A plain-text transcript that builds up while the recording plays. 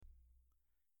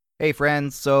Hey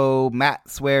friends, so Matt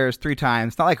swears 3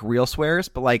 times. Not like real swears,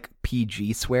 but like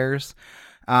PG swears.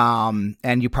 And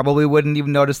you probably wouldn't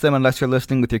even notice them unless you're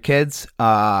listening with your kids.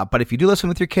 But if you do listen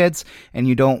with your kids and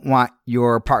you don't want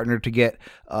your partner to get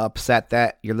upset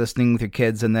that you're listening with your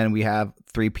kids and then we have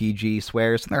 3 PG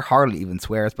swears, and they're hardly even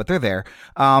swears, but they're there,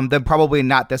 then probably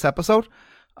not this episode.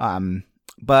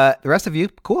 But the rest of you,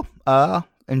 cool.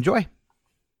 Enjoy.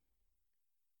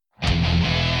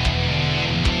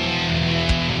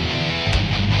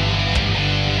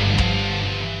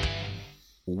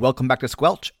 Welcome back to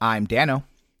Squelch. I'm Dano.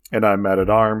 And I'm Matt at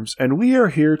Arms, and we are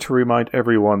here to remind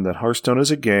everyone that Hearthstone is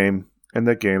a game, and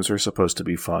that games are supposed to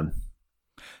be fun.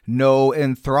 No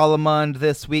Enthralamund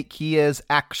this week. He is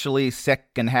actually sick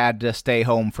and had to stay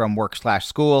home from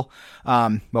work/school.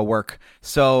 Work.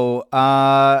 So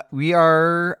we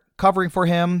are covering for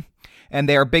him, and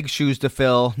they are big shoes to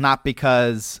fill, not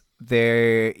because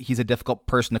he's a difficult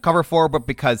person to cover for, but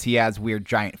because he has weird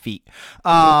giant feet.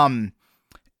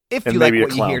 If you like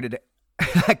what you hear today,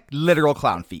 like literal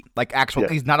clown feet, like actual,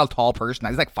 he's not a tall person.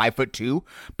 He's like 5'2",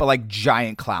 but like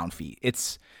giant clown feet.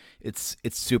 It's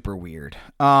super weird.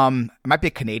 It might be a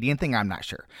Canadian thing. I'm not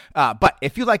sure. But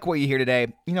if you like what you hear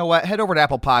today, you know what? Head over to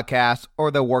Apple Podcasts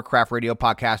or the Warcraft Radio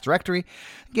Podcast directory.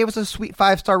 Give us a sweet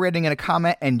 5-star rating and a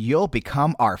comment, and you'll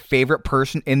become our favorite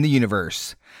person in the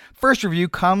universe. First review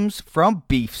comes from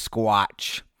Beef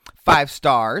Squatch. 5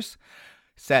 stars.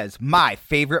 Says, my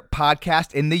favorite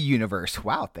podcast in the universe.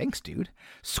 Wow, thanks, dude.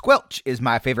 Squelch is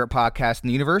my favorite podcast in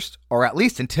the universe, or at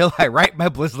least until I write my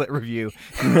Blizzlet review.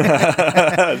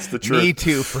 That's the truth. Me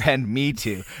too, friend, me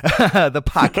too. The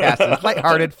podcast is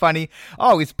lighthearted, funny,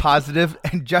 always positive,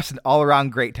 and just an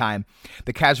all-around great time.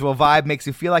 The casual vibe makes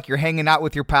you feel like you're hanging out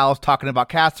with your pals, talking about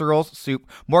casseroles, soup,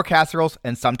 more casseroles,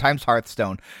 and sometimes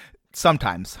Hearthstone.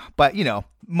 Sometimes, but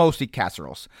mostly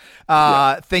casseroles.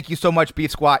 Thank you so much,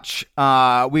 Beef Squatch.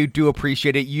 We do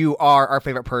appreciate it. You are our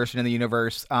favorite person in the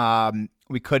universe.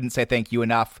 We couldn't say thank you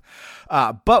enough.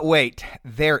 But wait,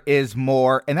 there is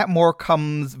more, and that more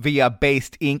comes via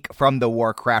Based Inc. from the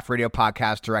Warcraft Radio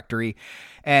Podcast directory.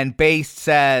 And Based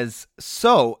says,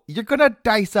 so you're gonna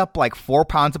dice up like 4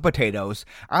 pounds of potatoes.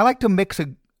 I like to mix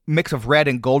of red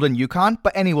and golden Yukon,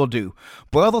 but any will do.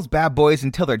 Boil those bad boys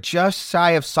until they're just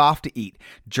shy of soft to eat.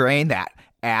 Drain that.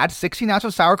 Add 16 ounces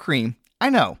of sour cream.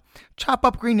 I know. Chop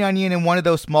up green onion in one of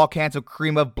those small cans of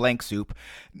cream of blank soup.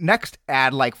 Next,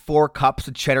 add like 4 cups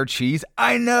of cheddar cheese.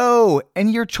 I know.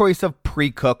 And your choice of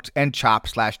pre-cooked and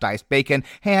chopped/diced bacon,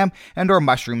 ham, and or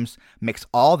mushrooms. Mix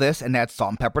all this and add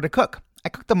salt and pepper to cook. I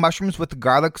cook the mushrooms with the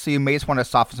garlic, so you may just want to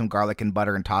soften some garlic and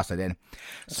butter and toss it in.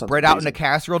 Spread out in a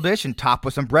casserole dish and top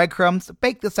with some breadcrumbs.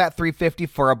 Bake this at 350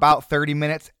 for about 30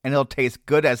 minutes, and it'll taste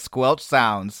good as Squelch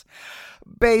sounds.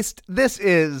 Based, this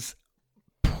is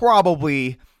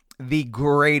probably the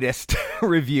greatest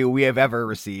review we have ever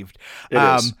received. It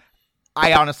is.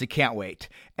 I honestly can't wait.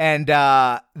 And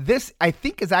this, I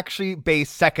think, is actually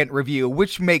Based second review,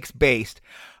 which makes Based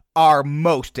our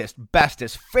mostest,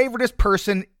 bestest, favoritist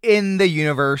person in the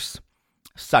universe.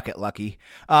 Suck it, Lucky.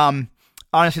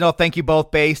 Honestly, no, thank you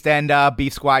both, Based and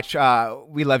Beef Squatch.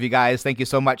 We love you guys. Thank you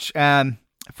so much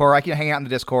for hanging out in the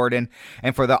Discord and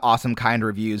for the awesome, kind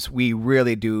reviews. We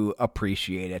really do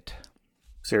appreciate it.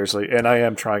 Seriously, and I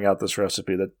am trying out this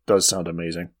recipe. That does sound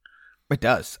amazing. It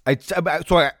does.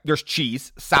 There's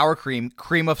cheese, sour cream,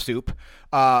 cream of soup.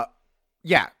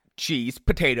 Cheese,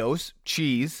 potatoes,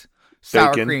 cheese,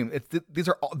 sour cream. These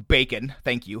are all bacon.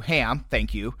 Thank you. Ham.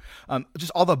 Thank you.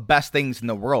 Just all the best things in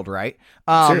the world, right?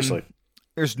 Seriously.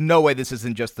 There's no way this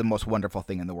isn't just the most wonderful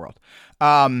thing in the world.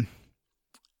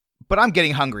 But I'm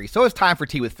getting hungry, so it's time for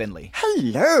Tea with Finley.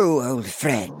 Hello, old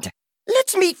friend.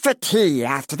 Let's meet for tea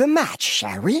after the match,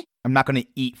 shall we? I'm not going to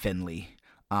eat Finley.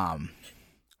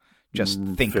 Just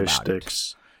think fish about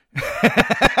sticks.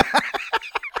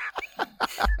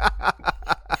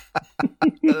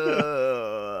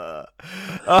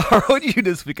 What did you do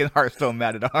this week in Hearthstone,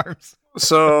 Matt at Arms?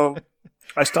 So,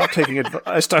 I stopped taking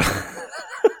advice.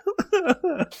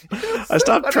 I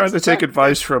stopped trying to take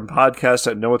advice from podcasts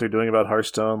that know what they're doing about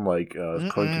Hearthstone, like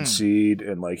Code Concede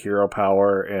and like Hero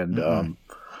Power and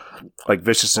like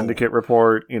Vicious Syndicate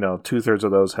Report. 2/3 of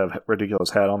those have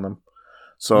ridiculous hat on them.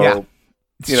 So,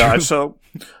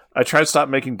 I try to stop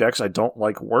making decks I don't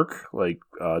like work, like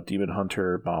Demon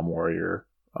Hunter, Bomb Warrior,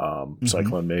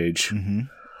 Cyclone Mage.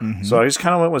 So I just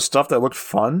kind of went with stuff that looked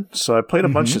fun. So I played a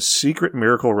bunch of Secret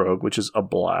Miracle Rogue, which is a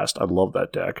blast. I love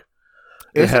that deck.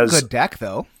 It's a good deck,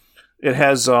 though. It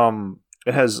has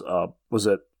was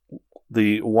it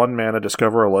the 1 mana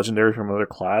discover a legendary from another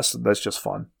class? That's just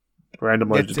fun. Random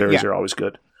legendaries are always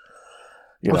good.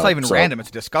 Well, it's not even random. It's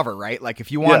Discover, right? Like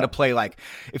if you wanted to play, like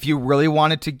if you really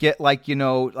wanted to get like, you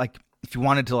know, like if you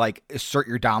wanted to like assert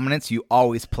your dominance, you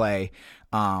always play.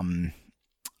 Oh,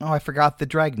 I forgot the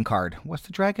dragon card. What's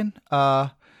the dragon?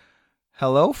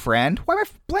 Hello, friend. Why am I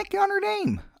blanking on her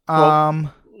name?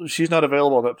 Well, she's not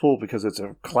available in that pool because it's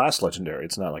a class legendary.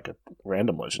 It's not like a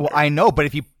random legendary. Well, I know, but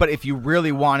if you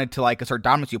really wanted to like assert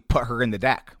dominance, you put her in the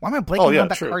deck. Why am I blanking on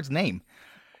that card's name?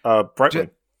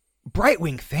 Brightwing.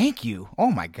 Brightwing, thank you.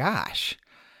 Oh my gosh.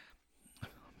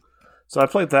 So I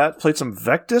played that. Played some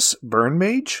Vectis Burn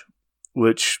Mage,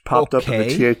 which popped up in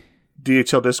the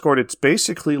DHL Discord. It's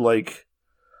basically like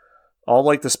all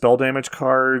like the spell damage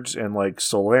cards and like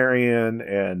Solarian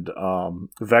and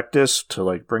Vectis to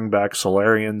like bring back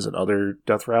Solarians and other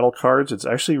Death Rattle cards. It's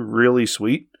actually really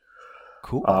sweet.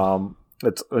 Cool.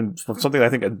 It's something I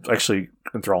think actually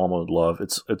Enthrallum would love.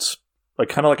 It's like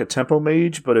kind of like a tempo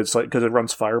mage, but it's like because it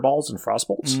runs fireballs and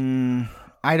frostbolts.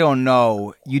 I don't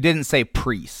know. You didn't say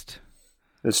priest.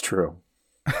 It's true.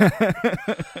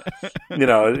 you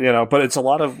know, but it's a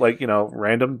lot of like, you know,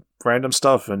 random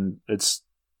stuff, and it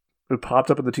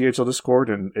popped up in the THL Discord,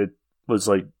 and it was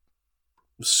like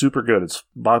super good. It's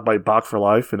bought by Bach for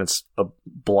life, and it's a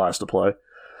blast to play.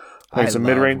 It's a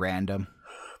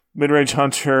mid-range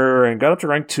hunter, and got up to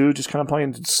rank 2, just kind of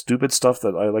playing stupid stuff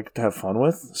that I like to have fun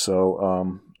with.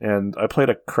 So, and I played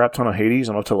a crap ton of Hades.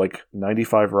 I'm up to like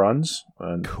 95 runs,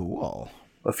 and cool.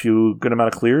 A few good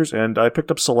amount of clears, and I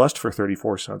picked up Celeste for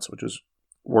 34 cents, which is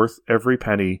worth every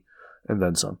penny and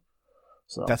then some.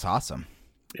 So that's awesome.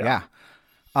 Yeah.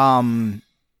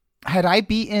 Had I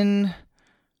beaten?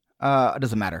 It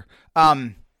doesn't matter.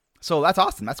 So that's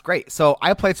awesome. That's great. So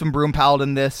I played some Broom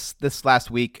Paladin this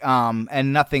last week,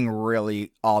 and nothing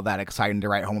really all that exciting to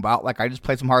write home about. Like I just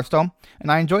played some Hearthstone,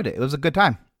 and I enjoyed it. It was a good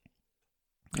time.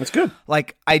 That's good.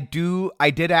 Like I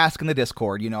did ask in the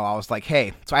Discord, you know, I was like,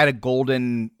 hey, so I had a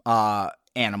golden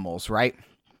animals, right?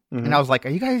 Mm-hmm. And I was like, are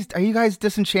you guys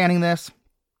disenchanting this?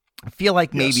 I feel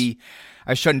like maybe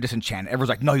I shouldn't disenchant it. Everyone's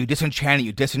like, no, you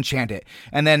disenchant it.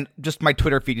 And then just my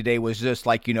Twitter feed today was just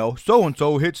like, you know,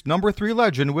 so-and-so hits number 3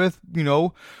 legend with, you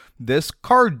know, this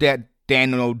card that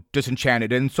Dan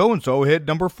disenchanted, and so-and-so hit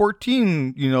number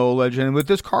 14, you know, legend with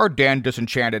this card Dan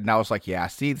disenchanted. And I was like, yeah,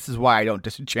 see, this is why I don't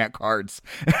disenchant cards.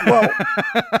 Well,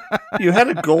 you had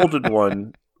a golden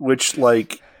one, which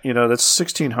like, you know, that's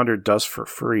 1,600 dust for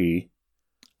free.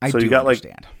 So you got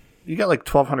understand. You got like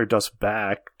 1,200 dust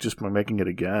back just by making it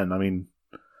again. I mean,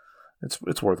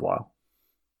 it's worthwhile.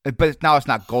 But now it's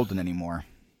not golden anymore.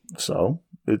 So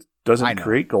it doesn't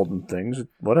create golden things.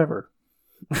 Whatever.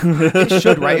 It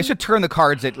should, right? It should turn the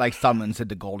cards it like summons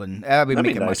into golden. That would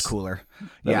make it much cooler.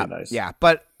 That'd be nice. Yeah.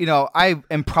 But you know, I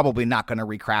am probably not going to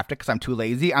recraft it because I'm too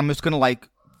lazy. I'm just going to like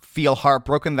feel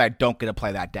heartbroken that I don't get to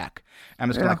play that deck. I'm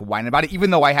just going to like whine about it,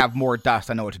 even though I have more dust.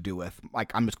 I know what to do with.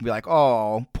 Like I'm just going to be like,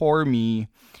 oh, poor me,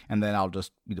 and then I'll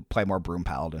just play more Broom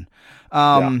Paladin.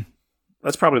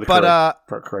 That's probably the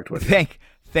correct way.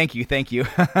 Thank you.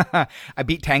 I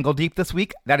beat Tangle Deep this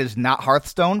week. That is not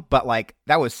Hearthstone, but like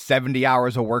that was 70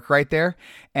 hours of work right there.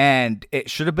 And it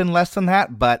should have been less than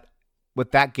that, but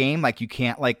with that game, like you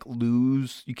can't like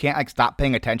stop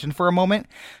paying attention for a moment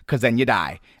because then you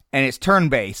die. And it's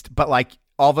turn-based, but like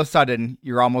all of a sudden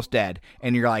you're almost dead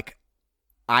and you're like,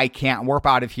 I can't warp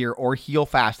out of here or heal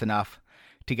fast enough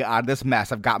to get out of this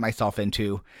mess I've got myself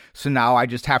into. So now I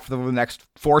just have for the next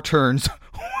 4 turns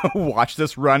watch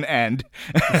this run end.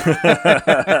 But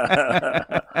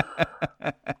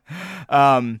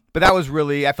that was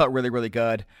I felt really, really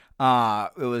good.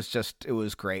 It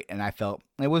was great. And I felt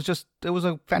it was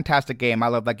a fantastic game. I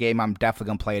love that game. I'm definitely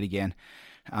going to play it again.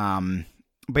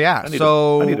 But yeah, I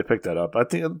need to pick that up. I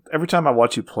think every time I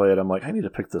watch you play it, I'm like, I need to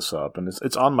pick this up. And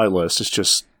it's on my list. It's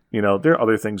just, you know, there are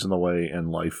other things in the way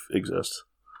and life exists.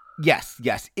 Yes.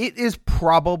 It is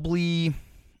probably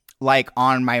like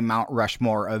on my Mount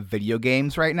Rushmore of video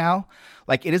games right now.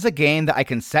 Like it is a game that I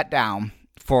can set down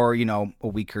for, you know, a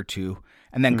week or two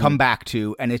and then come back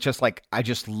to. And it's just like, I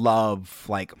just love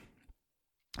like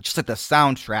just like the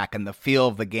soundtrack and the feel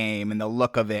of the game and the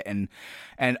look of it.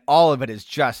 And all of it is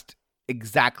just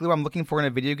exactly what I'm looking for in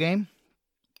a video game.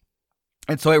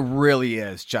 And so it really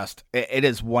is just, it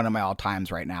is one of my all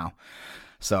times right now.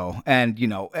 So, and you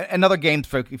know, another game,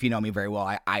 if you know me very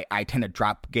well, I tend to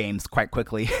drop games quite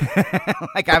quickly.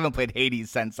 Like I haven't played Hades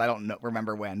since I don't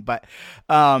remember when, but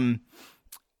yeah,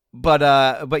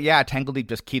 Tangle Deep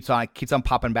just keeps on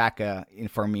popping back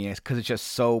for me because it's just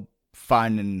so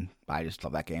fun and I just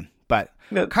love that game. But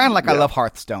kind of like I love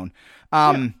Hearthstone.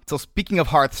 So speaking of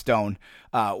Hearthstone,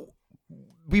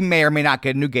 we may or may not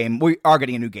get a new game. We are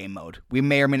getting a new game mode. We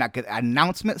may or may not get an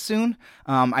announcement soon.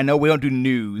 I know we don't do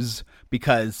news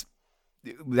because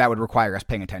that would require us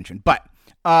paying attention. But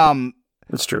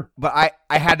that's true. But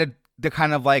I had to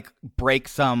kind of like break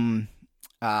some.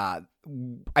 I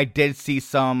did see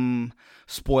some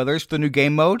spoilers for the new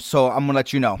game mode, so I'm gonna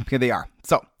let you know. Here they are.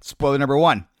 So, spoiler number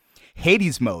 1,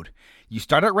 Hades mode. You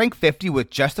start at rank 50 with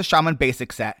just the Shaman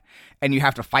basic set, and you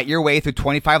have to fight your way through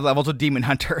 25 levels of Demon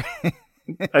Hunter.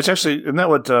 That's actually, isn't that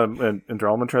what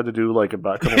Endralman tried to do like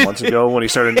about a couple months ago when he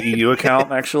started an EU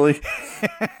account, actually?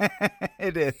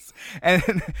 It is. And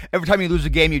every time you lose a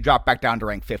game, you drop back down to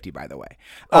rank 50, by the way.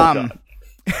 God.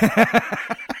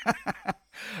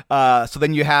 So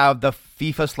then you have the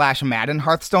FIFA/Madden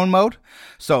Hearthstone mode.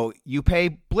 So you pay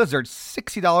Blizzard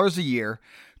 $60 a year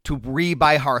to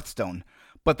rebuy Hearthstone.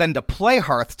 But then to play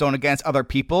Hearthstone against other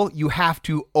people, you have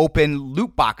to open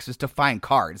loot boxes to find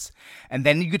cards. And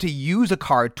then you get to use a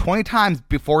card 20 times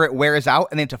before it wears out,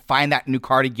 and then to find that new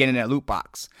card again in a loot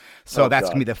box. So that's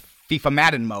going to be the FIFA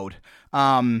Madden mode.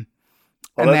 Isn't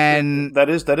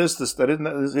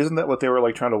that what they were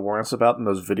like trying to warn us about in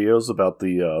those videos about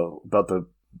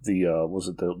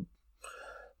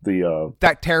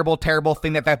that terrible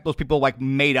thing that those people like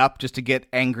made up just to get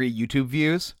angry YouTube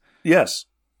views? Yes.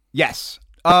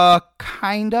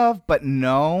 Kind of, but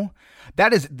no.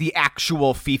 That is the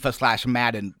actual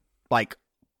FIFA/Madden, like,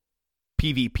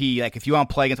 PvP. Like, if you want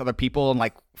to play against other people and,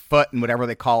 like, foot and whatever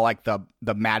they call, like, the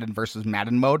Madden versus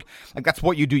Madden mode, like, that's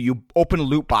what you do. You open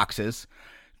loot boxes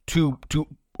to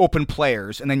open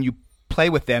players, and then you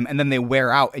play with them, and then they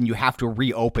wear out, and you have to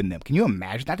reopen them. Can you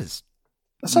imagine? That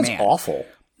sounds awful.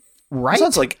 Right? That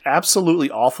sounds, like, absolutely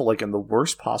awful, like, in the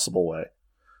worst possible way.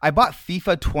 I bought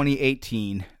FIFA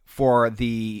 2018 for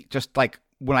just like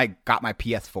when I got my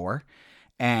PS4,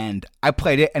 and I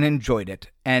played it and enjoyed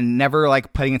it and never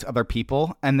like played against other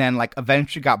people. And then like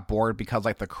eventually got bored because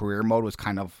like the career mode was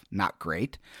kind of not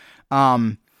great.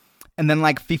 And then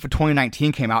like FIFA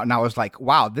 2019 came out, and I was like,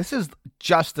 wow, this is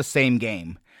just the same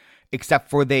game, except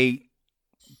for they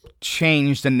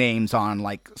changed the names on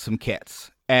like some kits.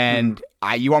 And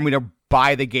you want me to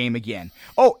buy the game again?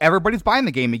 Oh, everybody's buying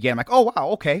the game again. I'm like, oh wow,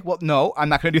 okay. Well, no, I'm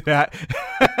not going to do that.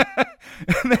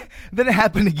 then it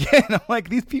happened again. I'm like,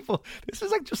 these people, this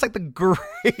is like just like the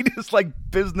greatest like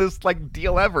business like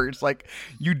deal ever. It's like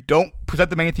you don't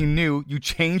present them anything new. You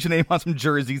change the name on some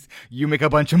jerseys. You make a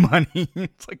bunch of money.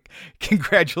 It's like,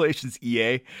 congratulations,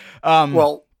 EA.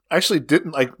 Well, actually,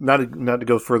 didn't like not to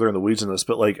go further in the weeds in this,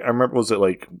 but like I remember, was it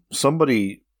like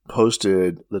somebody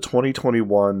posted the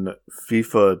 2021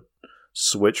 FIFA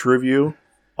Switch review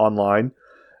online,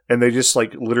 and they just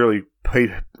like literally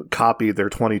copied their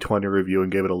 2020 review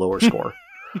and gave it a lower score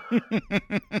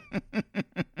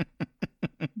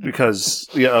because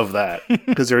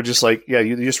they're just like, yeah,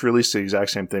 you just released the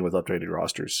exact same thing with updated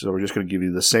rosters, so we're just going to give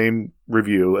you the same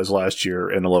review as last year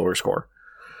and a lower score.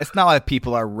 It's not like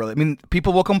people are really, I mean,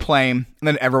 people will complain and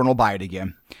then everyone will buy it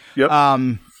again. Yep.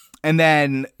 And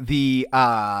then the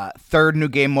third new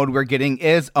game mode we're getting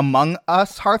is Among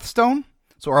Us Hearthstone.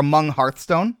 So, or Among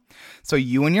Hearthstone. So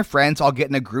you and your friends all get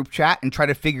in a group chat and try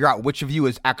to figure out which of you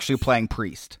is actually playing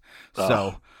Priest.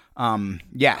 So,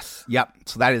 yes. Yep.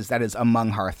 So that is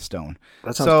Among Hearthstone.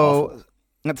 That sounds awful.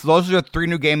 So those are the 3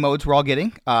 new game modes we're all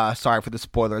getting. Sorry for the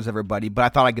spoilers, everybody, but I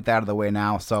thought I'd get that out of the way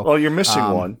now. So, well, you're missing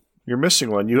one. You're missing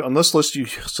one. On this list, you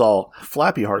saw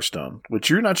Flappy Hearthstone,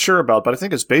 which you're not sure about, but I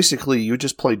think it's basically you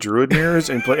just play Druid Mirrors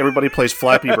and everybody plays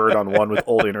Flappy Bird on one with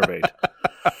old Innervate.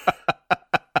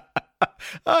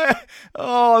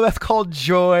 That's called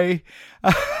joy.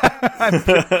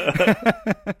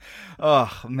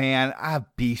 Oh, man. I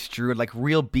have Beast Druid, like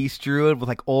real Beast Druid with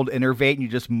like old Innervate, and you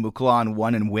just Mukla on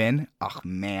one and win. Oh,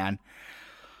 man.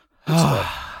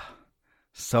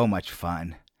 So much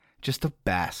fun. Just the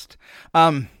best.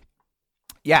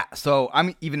 Yeah, so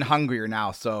I'm even hungrier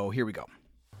now, so here we go.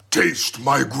 Taste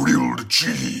my grilled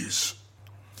cheese.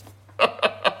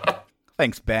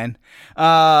 Thanks, Ben.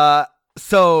 So,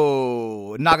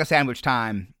 Naga Sandwich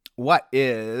time. What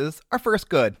is our first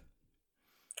good?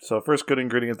 So, first good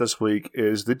ingredient this week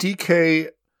is the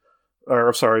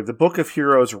the Book of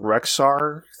Heroes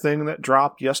Rexxar thing that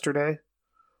dropped yesterday.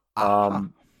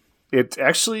 It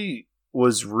actually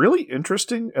was really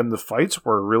interesting, and the fights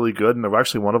were really good, and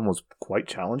actually one of them was quite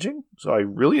challenging, so I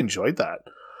really enjoyed that.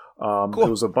 Cool. It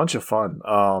was a bunch of fun.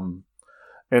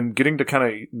 And getting to kind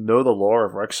of know the lore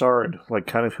of Rexxar and like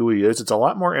kind of who he is, it's a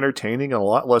lot more entertaining and a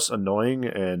lot less annoying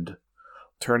and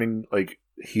turning like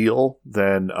heel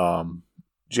than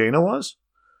Jaina was.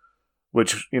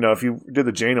 Which, you know, if you did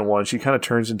the Jaina one, she kind of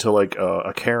turns into like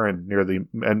a Karen near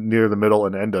the middle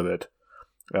and end of it.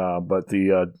 But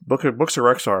the Books of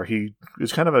Rexar, he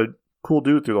is kind of a cool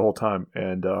dude through the whole time.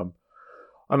 And I'm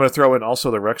going to throw in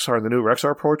also the new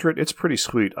Rexar portrait. It's pretty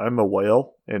sweet. I'm a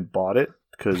whale and bought it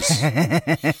because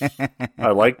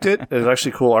I liked it. It's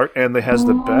actually cool art, and it has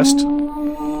the best.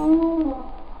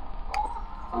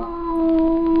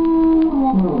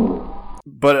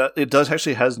 But it does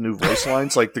actually has new voice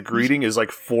lines. Like the greeting is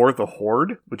like for the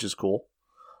Horde, which is cool.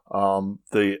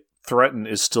 The threaten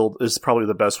is probably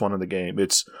the best one in the game.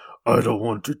 It's I don't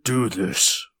want to do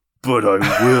this, but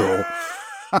I will.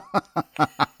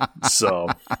 So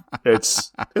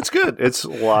it's good. It's a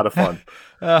lot of fun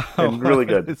and really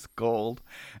good. It's gold.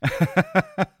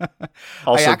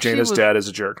 Also, Jaina's dad is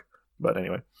a jerk. But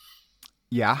anyway,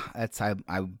 yeah, I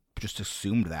just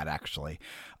assumed that actually.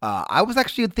 I was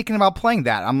actually thinking about playing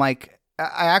that. I'm like,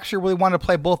 I actually really want to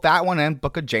play both that one and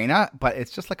Book of Jaina, but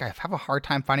it's just like I have a hard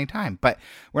time finding time. But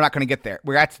we're not going to get there.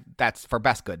 That's for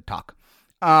best good talk.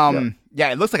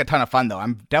 Yeah, it looks like a ton of fun though.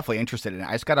 I'm definitely interested in it.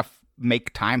 I just got to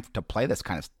make time to play this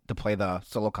to play the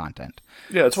solo content.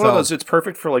 Yeah, it's one of those. It's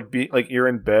perfect for like you're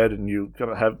in bed and you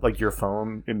gotta have like your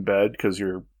phone in bed because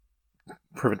you're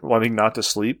wanting not to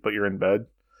sleep, but you're in bed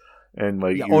and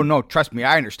like. Yeah, oh no, trust me,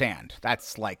 I understand.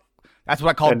 That's what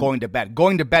I call going to bed.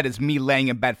 Going to bed is me laying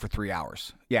in bed for 3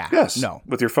 hours. Yeah. Yes. No.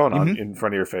 With your phone on in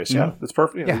front of your face. Yeah, that's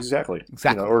perfect. Yeah, exactly.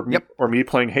 Exactly. Or me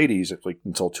playing Hades at like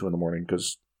until 2 a.m.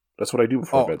 because. That's what I do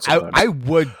before bed sometimes. I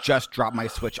would just drop my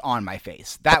Switch on my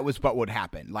face. That was what would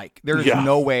happen. Like, there's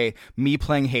no way me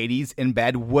playing Hades in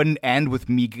bed wouldn't end with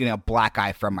me getting a black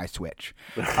eye from my Switch.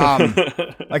 There's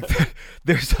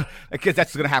because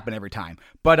that's going to happen every time.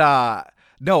 But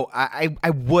no, I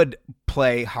would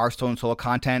play Hearthstone solo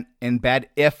content in bed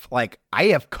if like I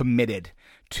have committed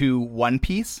to One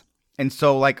Piece, and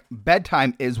so like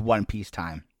bedtime is One Piece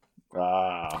time.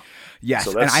 Yes,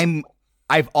 so and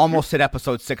I've almost hit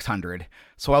episode 600,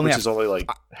 so I only is only like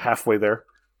halfway there.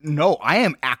 No, I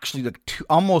am actually like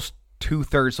almost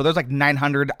 2/3. So there's like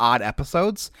 900 odd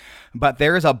episodes, but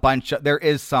there is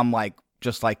some like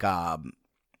just like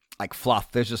fluff.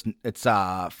 It's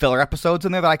filler episodes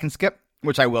in there that I can skip,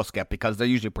 which I will skip because they're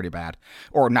usually pretty bad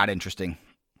or not interesting.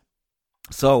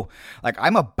 So like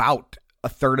I'm about a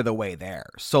third of the way there.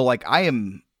 So like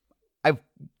I've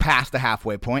passed the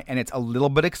halfway point, and it's a little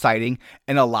bit exciting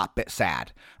and a lot bit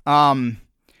sad.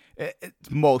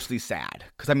 It's mostly sad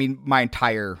because I mean my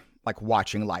entire like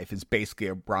watching life is basically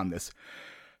around this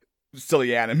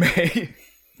silly anime. It's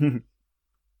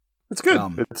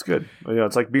good. It's good. You know,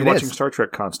 it's like watching Star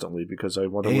Trek constantly because I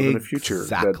want to live in a future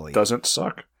that doesn't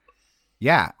suck.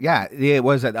 Yeah. It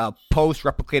was a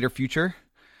post-replicator future.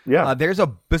 Yeah. There's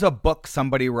a book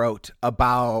somebody wrote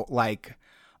about like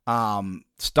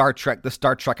Star Trek, the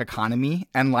Star Trek economy,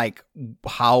 and like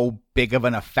how big of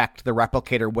an effect the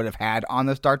replicator would have had on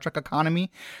the Star Trek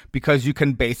economy, because you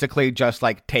can basically just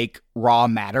like take raw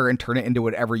matter and turn it into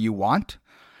whatever you want.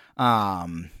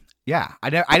 Yeah, I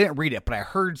didn't read it, but I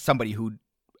heard somebody who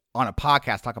on a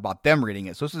podcast talk about them reading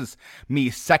it. So this is me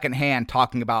secondhand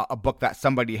talking about a book that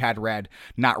somebody had read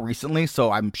not recently. So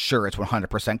I'm sure it's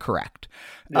 100% correct.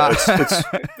 Yeah,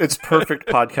 it's perfect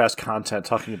podcast content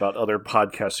talking about other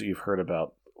podcasts that you've heard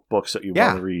about, books that you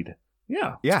want to read.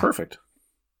 Yeah, it's perfect.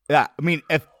 Yeah, I mean,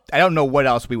 if I don't know what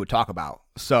else we would talk about.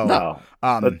 So no,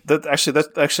 actually,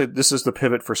 this is the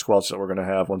pivot for Squelch that we're going to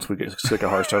have once we get sick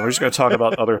of Hearthstone. We're just going to talk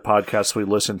about other podcasts we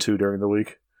listen to during the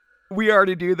week. We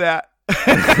already do that.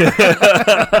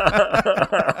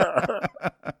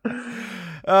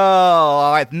 Oh,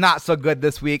 all right. Not so good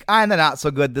this week. I'm the not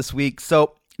so good this week.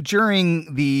 So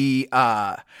during the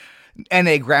NA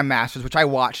Grandmasters, which I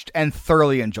watched and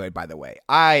thoroughly enjoyed, by the way,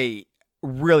 I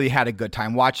really had a good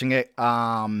time watching it.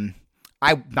 I'm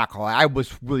not gonna lie, I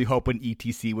was really hoping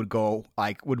ETC would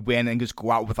win and just go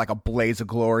out with like a blaze of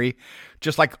glory,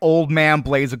 just like old man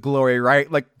blaze of glory,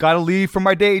 right? Like, gotta leave from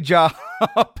my day job.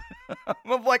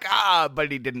 I'm like,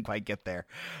 but he didn't quite get there.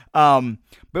 But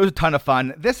it was a ton of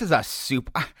fun. This is a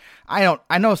I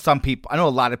know a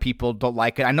lot of people don't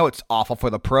like it. I know it's awful for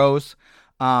the pros.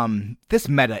 This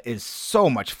meta is so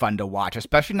much fun to watch,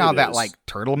 especially now that like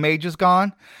Turtle Mage is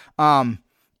gone.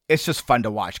 It's just fun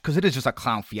to watch because it is just a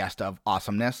clown fiesta of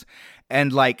awesomeness.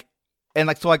 And so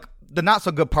the not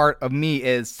so good part of me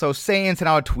is, so Saiyan sent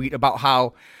out a tweet about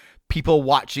how people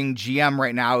watching GM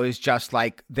right now is just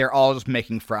like, they're all just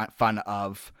making fun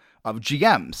of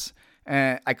GMs.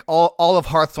 And like all of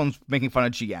Hearthstone's making fun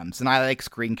of GMs, and I like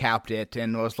screen capped it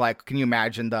and was like, can you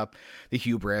imagine the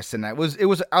hubris? And I was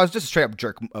just a straight up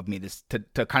jerk of me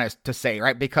to kind of to say,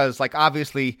 right? Because like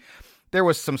obviously there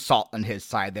was some salt on his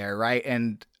side there, right?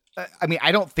 And I mean,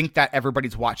 I don't think that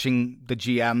everybody's watching the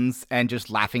GMs and just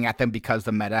laughing at them because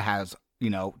the meta has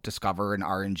Discover and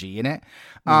RNG in it.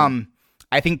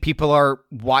 I think people are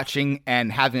watching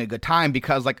and having a good time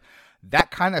because like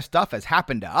that kind of stuff has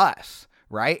happened to us,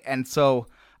 right? And so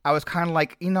I was kind of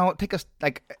like, take us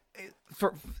like.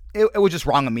 It was just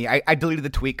wrong of me. I deleted the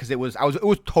tweet because it was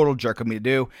total jerk of me to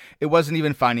do. It wasn't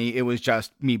even funny. It was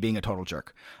just me being a total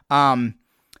jerk.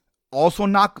 Also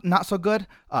not so good.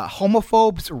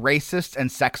 Homophobes, racists, and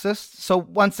sexists. So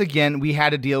once again, we had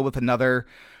to deal with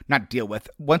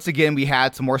once again, we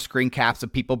had some more screen caps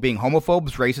of people being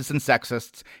homophobes, racists, and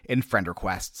sexists in friend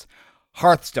requests.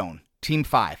 Hearthstone, Team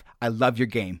 5, I love your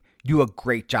game. You do a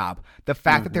great job. The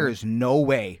fact that there is no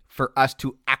way for us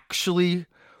to actually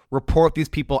report these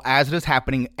people as it is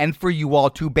happening and for you all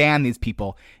to ban these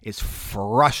people is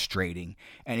frustrating,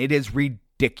 and it is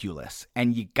ridiculous,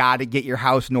 and you got to get your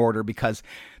house in order because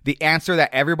the answer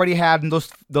that everybody had in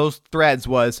those threads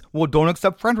was, well, don't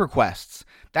accept friend requests.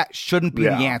 That shouldn't be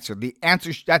the answer. The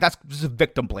answer that's just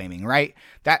victim blaming, right?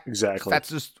 Exactly. That's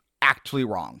just actually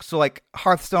wrong. So like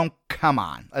Hearthstone, come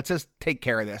on, let's just take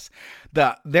care of this.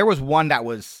 There was one that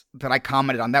I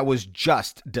commented on that was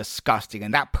just disgusting,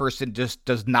 and that person just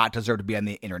does not deserve to be on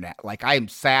the internet. Like, I am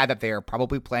sad that they are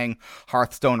probably playing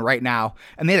Hearthstone right now,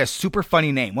 and they had a super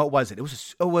funny name. What was it? It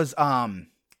was a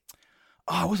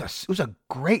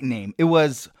great name. It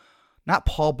was not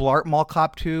Paul Blart Mall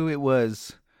Cop 2. It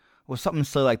was something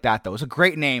silly like that though. It was a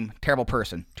great name. Terrible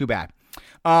person. Too bad.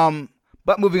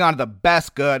 But moving on to the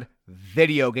best good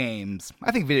video games.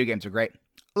 I think video games are great.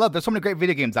 There's so many great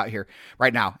video games out here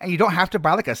right now. And you don't have to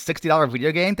buy like a $60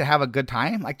 video game to have a good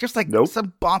time. Like just like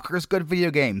some bonkers good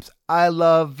video games. I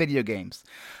love video games.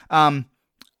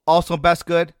 Also best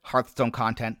good, Hearthstone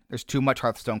content. There's too much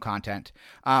Hearthstone content.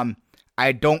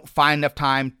 I don't find enough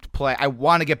time to play. I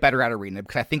want to get better at Arena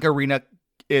because I think Arena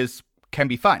can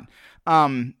be fun.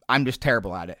 I'm just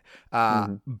terrible at it.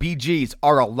 BGs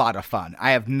are a lot of fun.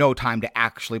 I have no time to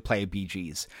actually play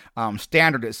BGs.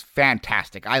 Standard is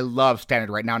fantastic. I love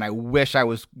Standard right now, and I wish I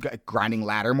was grinding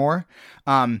ladder more.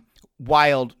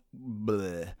 Wild,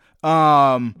 bleh.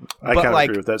 I can't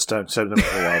agree with that sentiment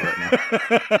for a while right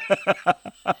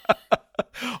now.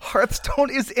 Hearthstone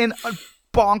is in a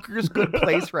bonkers good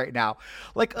place right now.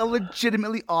 Like a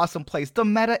legitimately awesome place. The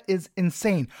meta is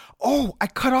insane. Oh, I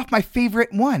cut off my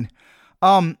favorite one.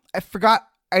 I forgot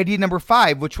ID number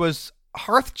 5, which was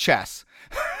Hearth Chess.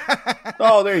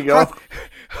 Oh, there you go.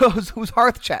 Who's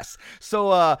Hearth Chess?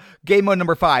 So, game mode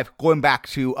number 5, going back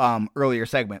to earlier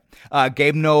segment.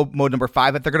 Game mode number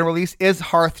 5 that they're going to release is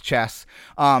Hearth Chess,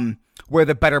 where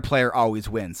the better player always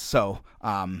wins. So,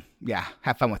 yeah,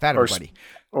 have fun with that, everybody.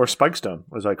 Or Spikestone,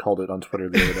 as I called it on Twitter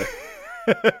the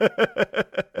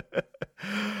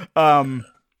other day.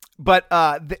 But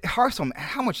Hearthstone,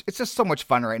 it's just so much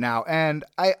fun right now, and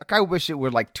I wish it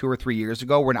were like 2 or 3 years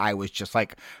ago when I was just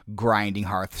like grinding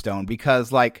Hearthstone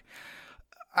because like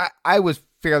I was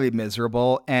fairly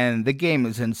miserable, and the game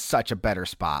is in such a better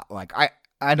spot. Like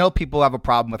I know people have a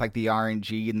problem with like the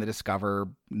RNG and the Discover,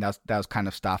 and that kind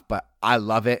of stuff, but I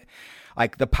love it.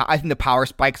 Like I think the power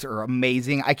spikes are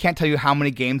amazing. I can't tell you how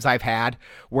many games I've had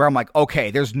where I'm like,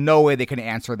 okay, there's no way they can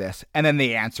answer this, and then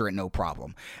they answer it no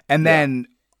problem, and then.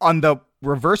 On the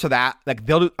reverse of that, like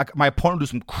my opponent will do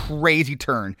some crazy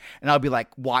turn, and I'll be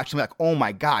like, watching, like, oh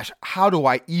my gosh, how do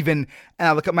I even? And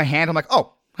I look at my hand, I'm like,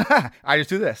 oh, I just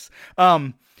do this.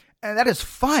 And that is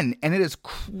fun, and it is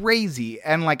crazy,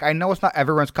 and like I know it's not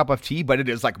everyone's cup of tea, but it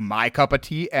is like my cup of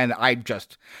tea, and I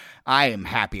am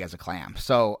happy as a clam.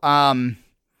 So, all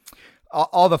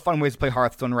the fun ways to play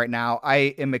Hearthstone right now.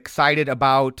 I am excited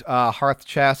about Hearth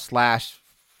Chess /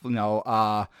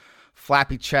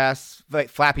 Flappy Chess, like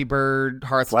Flappy Bird,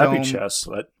 Hearthstone. Flappy Chess.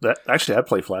 Actually, I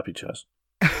play Flappy Chess.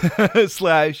 /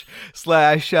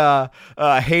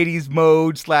 Hades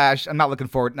mode / I'm not looking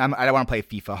forward. I don't want to play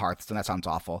FIFA Hearthstone. That sounds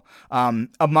awful.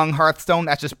 Among Hearthstone,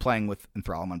 that's just playing with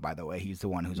Enthrallment, by the way. He's the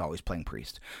one who's always playing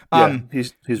Priest.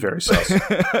 He's very sus.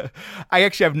 I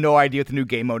actually have no idea what the new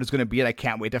game mode is going to be, and I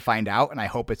can't wait to find out, and I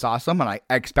hope it's awesome, and I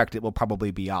expect it will probably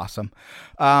be awesome.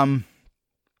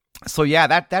 So yeah,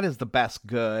 that is the best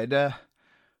good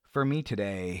for me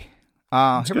today.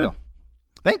 Here we go.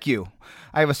 Thank you.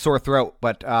 I have a sore throat,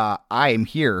 but I am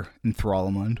here in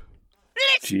Thrallmund.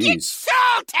 Let's get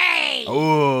salty!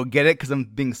 Oh, get it? Because I'm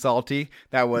being salty?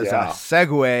 That was a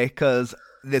segue, because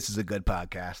this is a good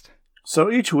podcast. So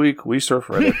each week we surf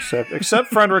Reddit, accept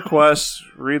friend requests,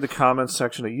 read the comments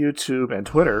section of YouTube and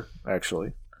Twitter,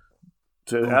 actually,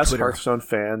 to ask Twitter. Hearthstone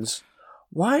fans,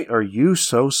 why are you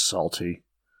so salty?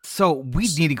 So we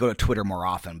need to go to Twitter more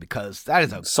often because that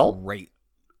is a great.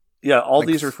 Yeah, all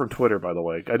these are from Twitter, by the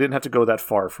way. I didn't have to go that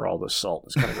far for all this salt.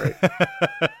 It's kind of great.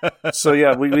 So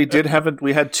yeah,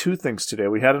 we had two things today.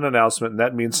 We had an announcement, and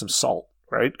that means some salt,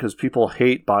 right? Because people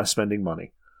hate by spending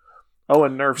money. Oh,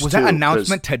 and nerfs Was too. that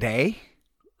announcement today?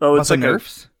 Oh, it's like like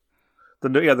nerfs. The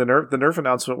nerf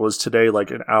announcement was today, like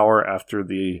an hour after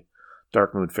the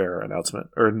Dark Moon Fair announcement,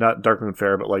 or not Dark Moon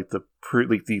Fair, but like the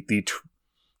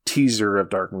teaser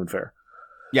of Dark Moon Fair.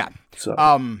 Yeah. So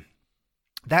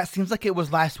that seems like it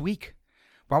was last week.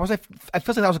 Why was I feel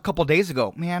like that was a couple days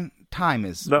ago. Man, time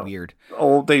is weird.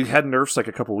 Oh, they had nerfs like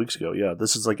a couple weeks ago. Yeah,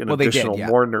 this is like an additional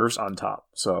more nerfs on top.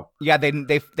 So yeah, they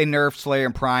nerfed Slayer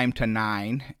and Prime to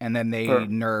 9, and then they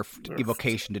nerfed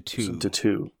Evocation to 2. To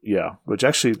 2, yeah. Which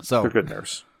actually, they're good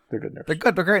nerfs. They're good nerfs. They're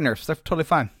good. They're great nerfs. They're totally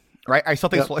fine. Right? I still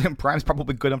think Slayer and Prime is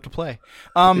probably good enough to play.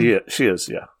 Yeah, she is.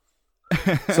 Yeah.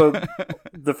 So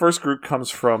the first group comes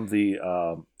from the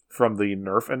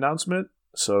nerf announcement.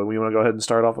 So we want to go ahead and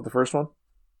start off with the first one?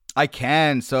 I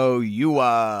can. So you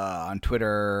on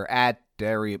Twitter at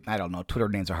Derry, I don't know. Twitter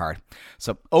names are hard.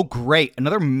 So, oh great,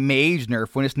 another mage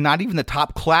nerf when it's not even the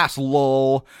top class.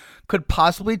 Lol. Could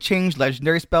possibly change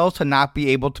legendary spells to not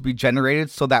be able to be generated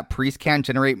so that priest can't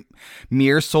generate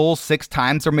Mirror Souls 6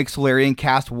 times or make Solarian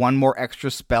cast one more extra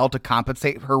spell to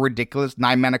compensate her ridiculous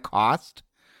 9 mana cost.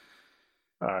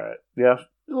 All right. Yeah. A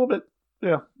little bit.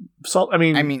 Yeah. Salt. I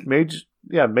mean, mage.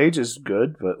 Yeah, mage is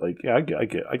good, but like, yeah, I get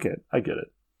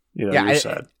it. You know, you're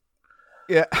sad.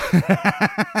 Yeah. I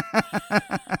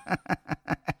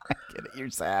get it. You're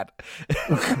sad.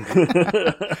 All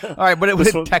right, what did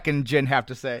Tekken Jin have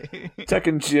to say?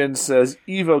 Tekken Jin says,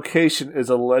 Evocation is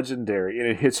a legendary and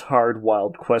it hits hard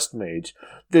Wild Quest mage.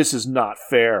 This is not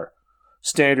fair.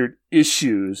 Standard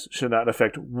issues should not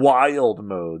affect wild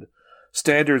mode.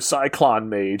 Standard Cyclone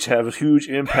mage have a huge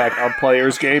impact on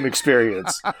players' game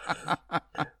experience.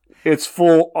 It's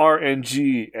full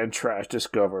RNG and trash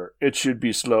Discover. It should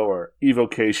be slower.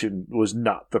 Evocation was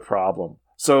not the problem.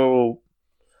 So,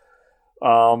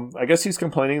 I guess he's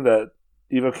complaining that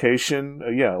Evocation,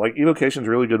 Evocation's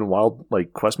really good in Wild,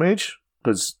 like, Quest Mage,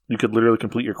 because you could literally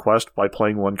complete your quest by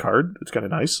playing one card. It's kind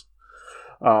of nice.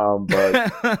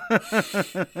 But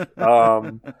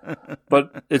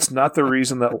it's not the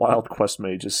reason that Wild Quest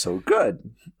Mage is so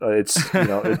good.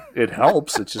 It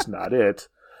helps. It's just not it.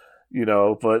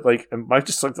 But like,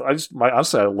 honestly,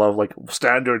 I love like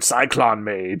standard Cyclone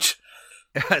Mage.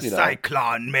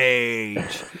 Cyclone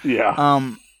Mage. Yeah.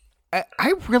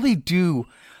 I really do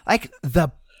like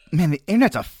the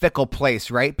internet's a fickle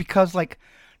place, right? Because like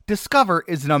Discover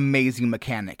is an amazing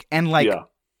mechanic, and like. Yeah.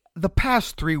 The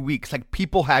past 3 weeks, like,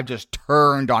 people have just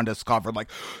turned on Discover.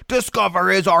 Like, Discover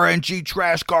is RNG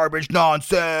trash garbage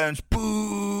nonsense.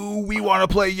 Boo! We want to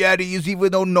play Yetis,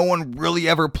 even though no one really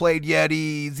ever played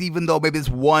Yetis. Even though maybe this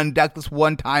one deck this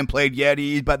one time played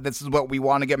Yetis, but this is what we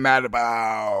want to get mad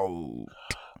about.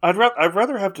 I'd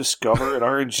rather have Discover and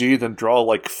RNG than draw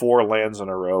like 4 lands in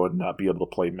a row and not be able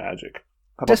to play Magic.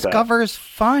 How about Discover is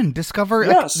fun. Discover,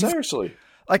 yeah, seriously.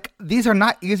 Like, these are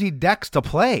not easy decks to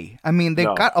play. I mean, they've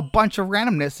got a bunch of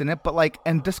randomness in it, but like,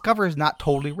 and Discover is not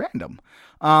totally random.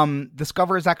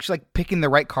 Discover is actually like picking the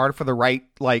right card for the right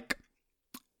kind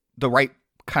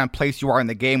of place you are in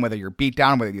the game, whether you're beat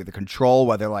down, whether you're the control,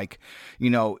 whether like,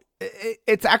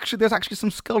 it's actually, there's actually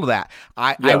some skill to that.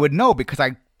 I would know because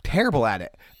I'm terrible at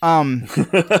it. And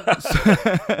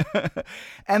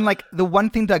like the one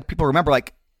thing that people remember,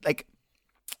 like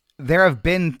there have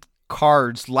been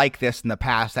cards like this in the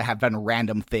past that have done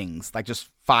random things, like just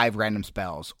 5 random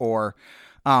spells, or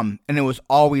and it was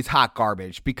always hot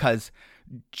garbage because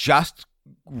just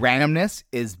randomness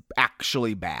is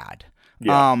actually bad.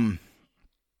 Yeah.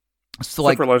 So except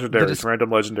like for legendaries, random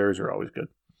legendaries are always good.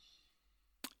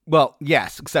 Well,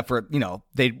 yes, except for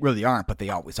they really aren't, but they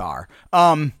always are.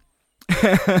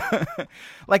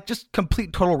 Like just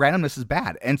complete total randomness is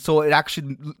bad, and so it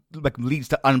actually like leads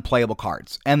to unplayable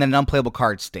cards, and then unplayable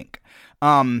cards stink.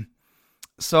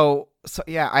 So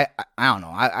yeah, I don't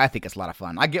know. I think it's a lot of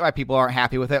fun. I get why people aren't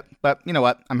happy with it, but you know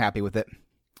what? I'm happy with it.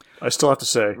 I still have to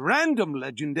say, random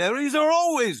legendaries are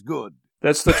always good.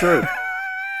 That's the truth.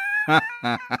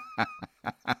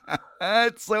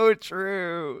 It's so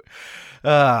true.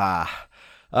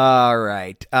 All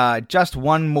right. Just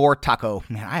one more taco.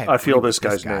 Man, I feel this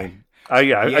guy's name. I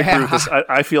agree with this.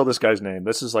 I feel this guy's name.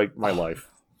 This is like my life.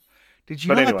 Did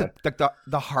you know that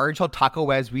the hard shell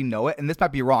taco as we know it, and this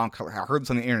might be wrong, I heard this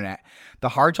on the internet, the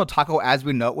hard shell taco as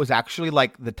we know it was actually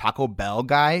like the Taco Bell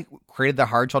guy created the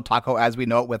hard shell taco as we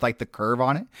know it with like the curve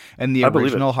on it, and the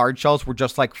original hard shells were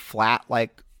just like flat,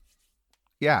 like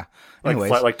Yeah. Like Anyways.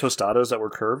 flat, like tostadas that were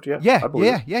curved. Yeah. Yeah, I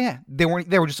believe it. yeah. They were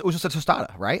just, it was just a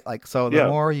tostada, right? Like, so the Yeah.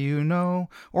 more you know,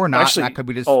 or not, Actually, that could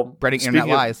be just oh, spreading speaking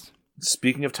internet of- lies.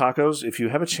 Speaking of tacos, if you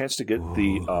have a chance to get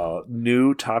the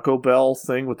new Taco Bell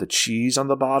thing with the cheese on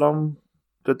the bottom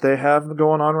that they have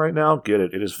going on right now, get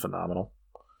it. It is phenomenal.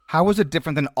 How is it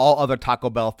different than all other Taco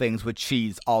Bell things with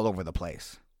cheese all over the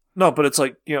place? No, but it's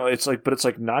like, it's like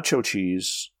nacho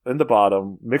cheese in the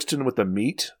bottom mixed in with the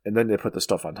meat, and then they put the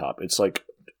stuff on top. It's like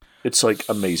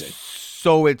amazing.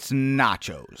 So it's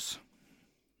nachos.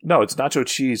 No, it's nacho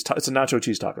cheese. It's a nacho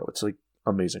cheese taco. It's like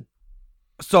amazing.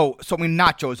 So I mean,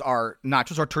 nachos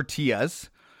are tortillas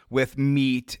with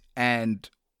meat and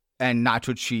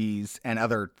nacho cheese and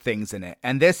other things in it,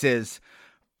 and this is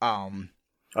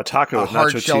A taco a with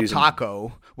hard nacho shell cheese.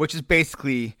 taco, which is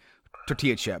basically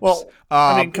tortilla chips. Well,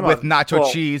 I mean, come with on. nacho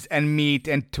Well- cheese and meat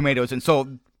and tomatoes, and so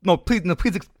please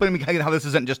explain to me how this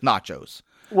isn't just nachos.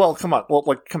 Well, come on.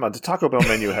 The Taco Bell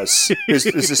menu has is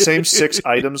the same 6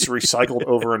 items recycled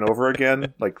over and over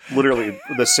again. Like literally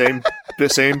the same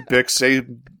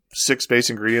 6 base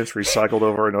ingredients recycled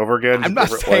over and over again. I'm not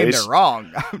different saying ways. they're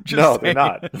wrong. I'm just No, saying. they're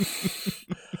not.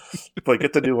 But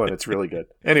get the new one; it's really good.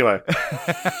 Anyway,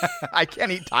 I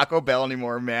can't eat Taco Bell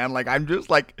anymore, man. Like I'm just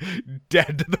like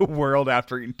dead to the world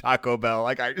after eating Taco Bell.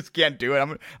 Like I just can't do it.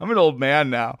 I'm an old man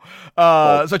now.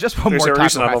 So just one there's more a taco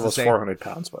reason I'm has to almost say. 400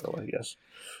 pounds, by the way. Yes.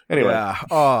 Anyway, Yeah.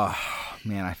 Oh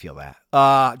man, I feel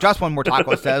that. Just one more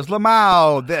taco says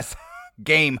Lamau. This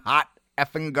game hot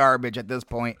effing garbage at this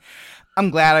point. I'm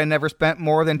glad I never spent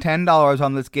more than $10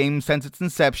 on this game since its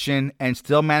inception and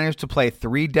still managed to play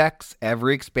 3 decks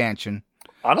every expansion.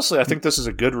 honestly, I think this is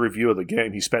a good review of the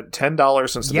game. He spent $10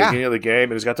 since the beginning of the game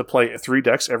and he's got to play 3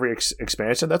 decks every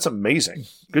expansion. That's amazing.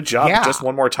 Good job. Yeah. Just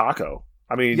one more taco.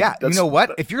 I mean, Yeah, you know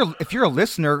what? If you're a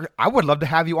listener, I would love to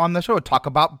have you on the show to talk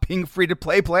about being free to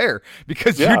play player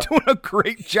because Yeah. you're doing a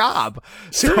great job.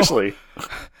 Seriously. So,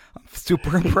 I'm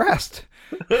super impressed.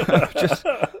 Just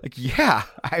like, yeah,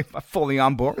 I'm fully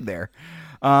on board there.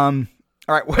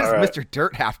 All right, what does Mr.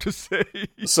 Dirt have to say?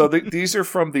 So these are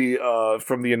from the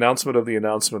announcement of the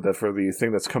announcement that for the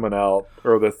thing that's coming out,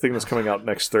 or the thing that's coming out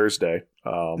next Thursday.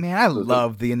 Man, I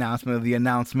love the announcement of the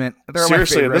announcement. They're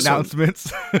Seriously, my favorite this one-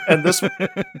 announcements.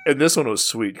 and this one was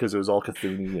sweet because it was all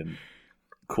Cthulhu and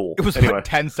cool. It was anyway. like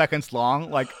 10 seconds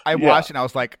long. Like I watched it and I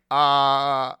was like,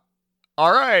 all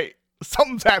right,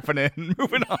 something's happening.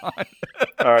 Moving on.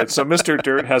 All right, so Mr.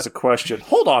 Dirt has a question.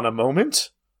 Hold on a moment.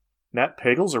 Nat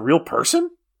Pagel's a real person?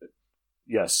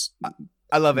 Yes.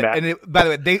 I love it. Nat- And by the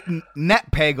way,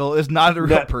 Nat Pagel is not a real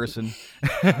Nat- person.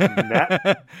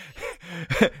 Nat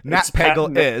Nat Pat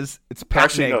Pagel Na- is. It's Pat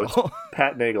Actually, no, Nagel. it's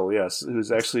Pat Nagel, yes,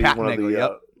 who's actually Pat one Nagel, of the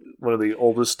yep. one of the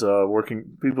oldest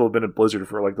working people have been at Blizzard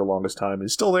for like the longest time.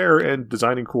 He's still there and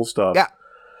designing cool stuff. Yeah.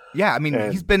 Yeah, I mean,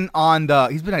 And- he's been on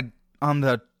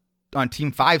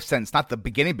Team 5 since not the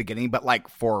beginning, but like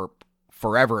for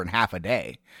forever and half a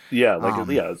day. Yeah, like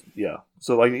yeah.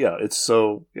 So like it's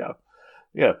so yeah.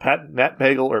 Yeah, Nat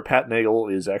Pagel or Pat Nagel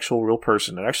is actual real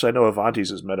person. And actually I know Avantes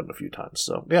has met him a few times.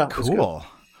 So yeah. it's good. Cool.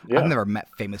 Yeah. I've never met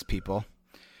famous people.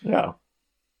 Yeah.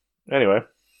 Anyway.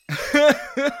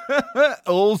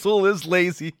 Ozil is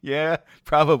lazy. Yeah,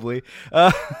 probably.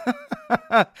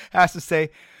 Has to say,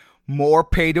 more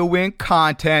pay-to-win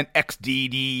content,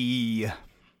 XDD.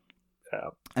 Yeah.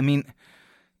 I mean,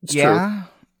 It's yeah. true.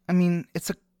 I mean, it's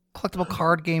a collectible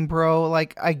card game, bro.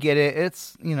 Like, I get it.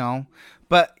 It's,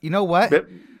 but you know what?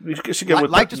 You should get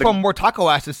with Like just one more taco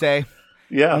has to say.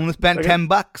 Yeah. Only spent Okay.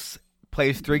 $10.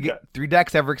 Plays three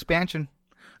decks every expansion.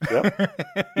 Yep.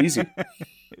 Easy.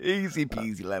 Easy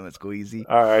peasy, lemon squeezy.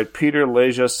 All right. Peter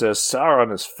Leja says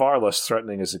Sauron is far less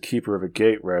threatening as a keeper of a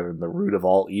gate rather than the root of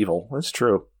all evil. That's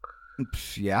true.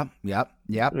 Yeah. Yeah,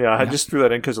 I just threw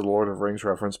that in because of the Lord of the Rings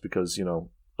reference because,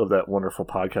 of that wonderful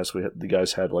podcast the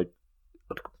guys had like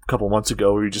a couple months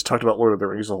ago where you just talked about Lord of the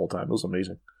Rings the whole time. It was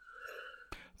amazing.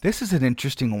 This is an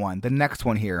interesting one. The next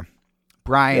one here.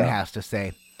 Brian has to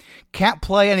say, can't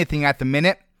play anything at the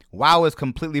minute. WoW is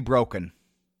completely broken.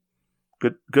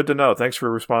 Good to know. Thanks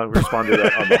for responding to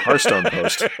that on the Hearthstone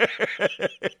post.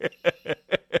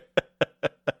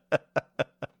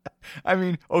 I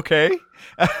mean, okay.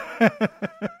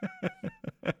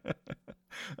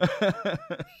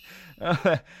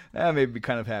 That made me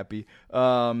kind of happy.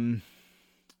 All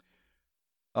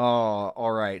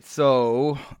right.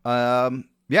 So,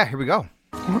 here we go.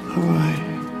 What have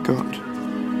I got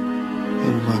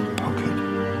in my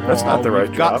pocket? That's not the right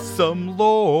We've got drop. some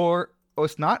lore. Oh,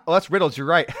 it's not? Oh, that's riddles. You're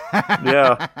right.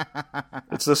 Yeah.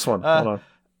 It's this one. Hold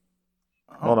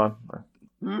on.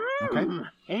 Okay.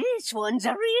 This one's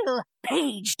a real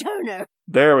page turner.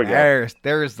 There we go.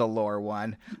 There's the lore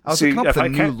one. I was See, looking up if the I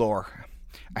new can't- lore.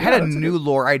 I had a new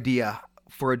lore idea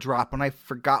for a drop, and I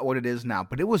forgot what it is now,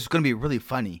 but it was going to be really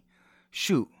funny.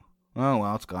 Shoot. Oh,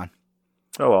 well, it's gone.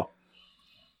 Oh, well.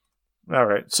 All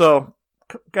right. So,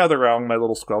 gather around, my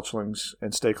little squelchlings,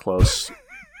 and stay close.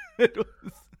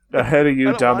 Ahead of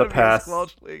you down the path.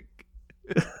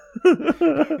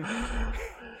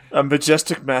 A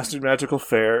majestic magical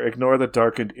fair. Ignore the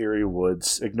dark and eerie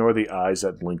woods. Ignore the eyes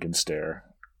that blink and stare.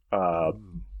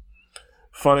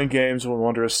 Fun and games and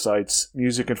wondrous sights.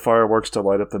 Music and fireworks to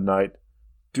light up the night.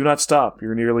 Do not stop.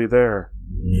 You're nearly there.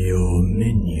 Your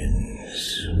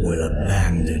minions will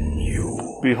abandon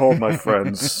you. Behold, my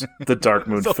friends, the Dark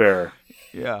Moon Fair.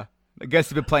 Yeah. I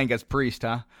guess you've been playing as Priest,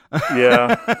 huh?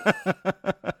 Yeah.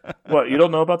 What, you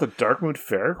don't know about the Dark Moon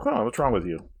Fair? Come on, what's wrong with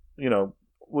you? You know,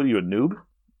 what are you, a noob?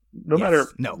 No Yes. matter.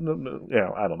 No.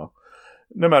 Yeah, I don't know.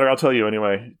 No matter, I'll tell you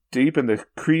anyway. Deep in the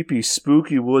creepy,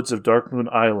 spooky woods of Dark Moon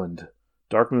Island.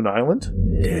 Dark Moon Island?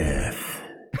 Death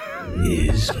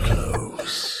is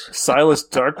close. Silas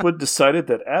Darkwood decided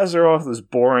that Azeroth was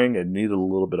boring and needed a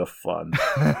little bit of fun.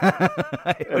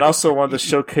 And also wanted to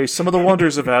showcase some of the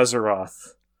wonders of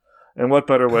Azeroth. And what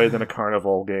better way than a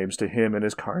carnival games to him and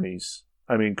his carnies?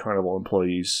 I mean, carnival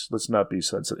employees. Let's not be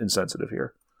insensitive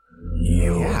here.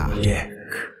 Your deck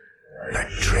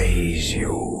betrays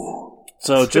you.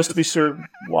 So just to be sure,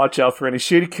 watch out for any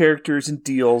shady characters and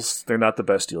deals. They're not the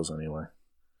best deals anywhere.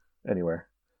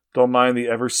 Don't mind the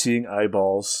ever-seeing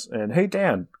eyeballs. And hey,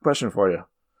 Dan, question for you.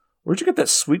 Where'd you get that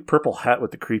sweet purple hat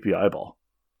with the creepy eyeball?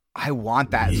 I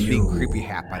want that sweet creepy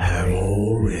hat, by the Have way.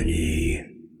 already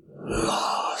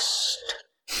lost.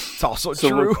 It's also So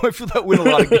true. I feel that win a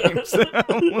lot of games.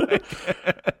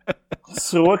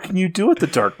 So what can you do at the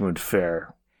Dark Moon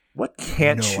Fair? What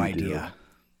can't No you do? idea.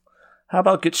 How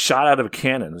about get shot out of a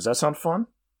cannon? Does that sound fun?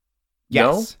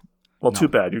 Yes. Well, No. too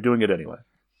bad. You're doing it anyway.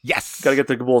 Yes. Got to get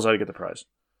the bullseye to get the prize.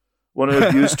 Want to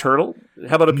abuse turtle?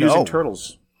 How about abusing No.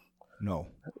 turtles? No.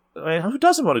 I mean, who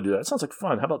doesn't want to do that? It sounds like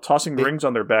fun. How about tossing rings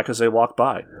on their back as they walk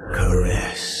by?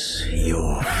 Caress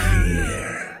your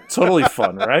fear. Totally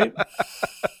fun, right?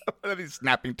 These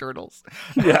snapping turtles.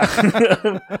 Yeah.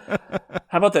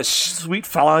 How about that sweet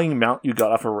flying mount you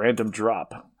got off a random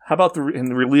drop? How about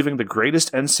relieving the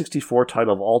greatest N64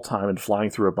 title of all time and flying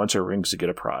through a bunch of rings to get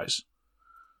a prize?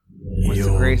 What's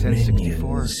the greatest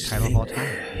N64 title of all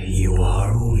time? You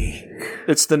are weak.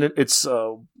 Was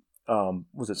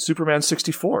it Superman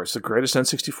 64? It's the greatest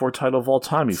N64 title of all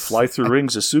time. You fly through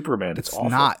rings as Superman. It's awful.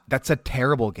 Not. That's a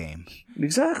terrible game.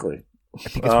 Exactly. I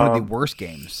think it's one of the worst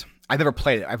games. I've never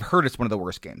played it. I've heard it's one of the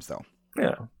worst games, though.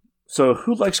 Yeah. So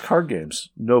who likes card games?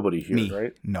 Nobody here, Me.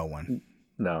 right? No one.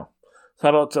 No. How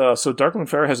about, so Dark Moon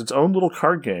Fair has its own little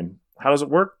card game. How does it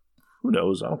work? Who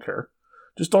knows? I don't care.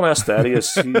 Just don't ask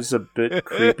Thaddeus. He's a bit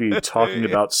creepy talking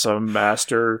about some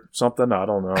master something. I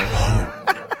don't know.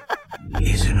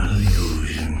 Is an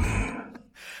illusion.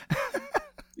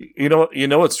 You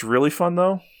know what's really fun,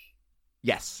 though?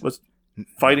 Yes.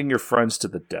 Fighting your friends to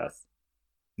the death.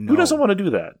 No. Who doesn't want to do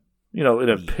that? You know, in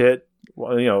a pit,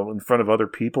 in front of other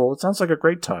people. It sounds like a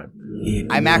great time.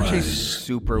 I'm actually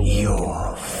super weak.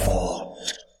 Your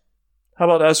fault. How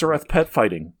about Azeroth pet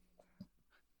fighting?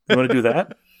 You want to do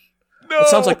that? No. It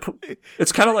sounds like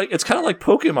it's kind of like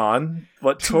Pokemon,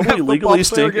 but totally legally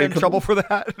distinct. Get in trouble for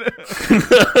that.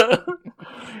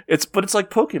 It's like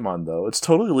Pokemon though. It's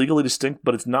totally legally distinct,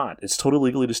 but it's not. It's totally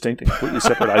legally distinct and completely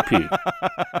separate IP.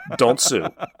 Don't sue,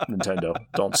 Nintendo.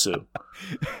 Don't sue.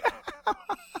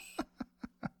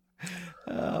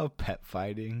 Oh, pet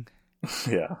fighting.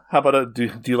 Yeah. How about do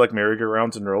you like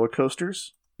merry-go-rounds and roller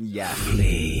coasters? Yes.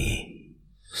 Flee,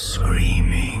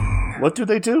 screaming. What do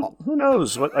they do? Who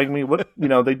knows?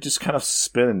 They just kind of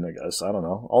spin, I guess. I don't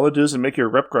know. All it does is make your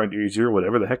rep grind easier,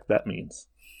 whatever the heck that means.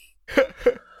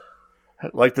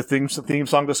 Like the theme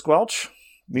song to Squelch?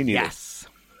 Me neither. Yes.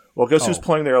 Well, guess who's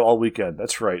playing there all weekend?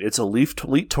 That's right. It's Elite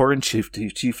Tauren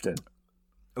Chieftain.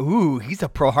 Ooh, he's a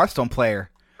pro Hearthstone player.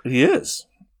 He is.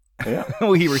 Yeah.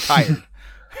 Well, he retired.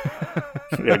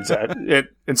 Yeah, exactly.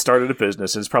 And started a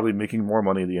business and is probably making more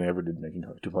money than he ever did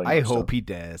playing I Hearthstone. hope he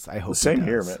does. I hope Same he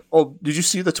here, does. man. Oh, did you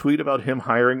see the tweet about him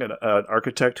hiring an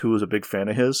architect who was a big fan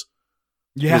of his?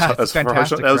 Yeah, As it's for fantastic,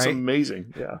 Hearthstone? That was right?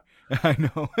 amazing. Yeah. I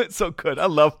know. It's so good. I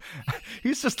love.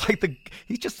 He's just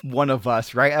he's just one of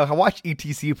us, right? I watch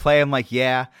ETC play. I'm like,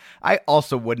 yeah, I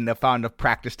also wouldn't have found enough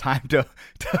practice time to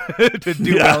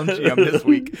do LGM this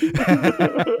week.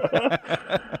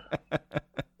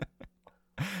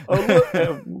 Oh,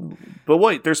 look, but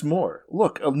wait, there's more.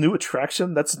 Look, a new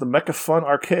attraction. That's the Mecha Fun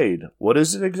Arcade. What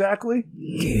is it exactly?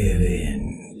 Give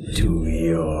in.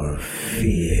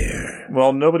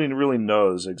 Well, nobody really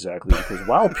knows exactly because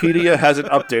Wowpedia hasn't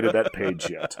updated that page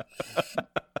yet.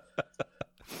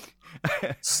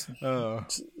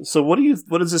 So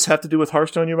what does this have to do with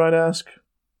Hearthstone, you might ask?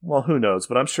 Well, who knows,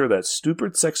 but I'm sure that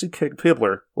stupid sexy Kid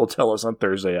Pibbler will tell us on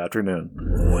Thursday afternoon.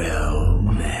 Well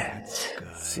met.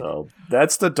 So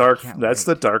that's the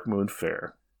Dark Moon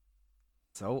Fair.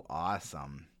 So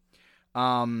awesome.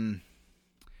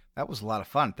 That was a lot of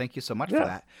fun. Thank you so much for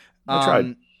that. I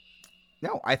tried.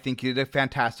 No, I think you did a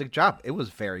fantastic job. It was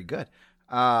very good.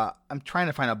 I'm trying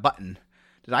to find a button.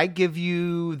 Did I give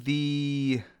you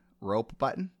the rope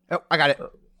button? Oh, I got it.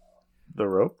 The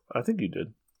rope? I think you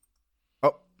did.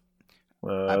 Oh.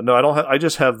 No, I don't have. I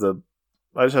just have the.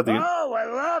 Oh, I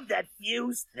love that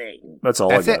fuse thing. That's all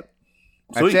That's I got. it.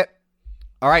 That's it.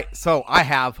 All right, so I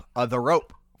have the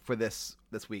rope for this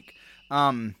week.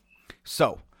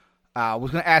 So I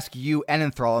was going to ask you and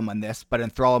Enthralmon this, but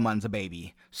Enthralmon's a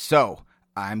baby. So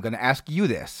I'm going to ask you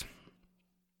this.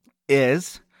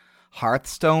 Is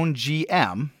Hearthstone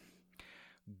GM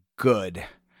good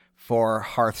for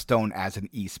Hearthstone as an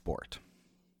esport?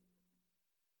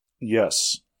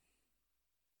 Yes.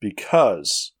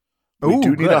 Because I was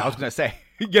going to say,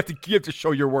 you have to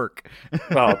show your work.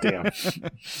 Oh, damn.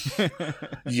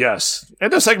 Yes.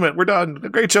 End of segment. We're done.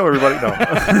 Great show, everybody. No.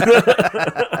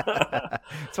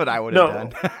 That's what I would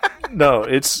have done.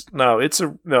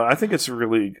 I think it's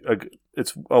really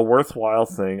it's a worthwhile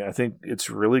thing. I think it's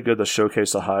really good to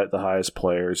showcase the highest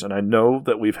players. And I know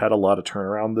that we've had a lot of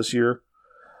turnaround this year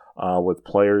with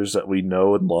players that we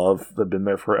know and love that have been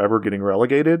there forever getting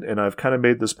relegated. And I've kind of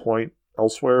made this point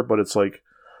elsewhere, but it's like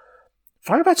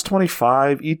Firebat's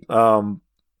 25.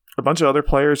 A bunch of other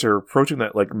players are approaching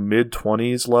that like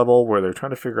mid-20s level where they're trying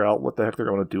to figure out what the heck they're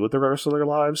going to do with the rest of their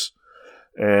lives.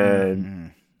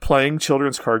 And playing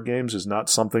children's card games is not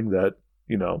something that,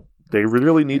 they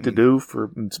really need to do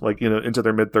for into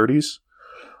their mid-30s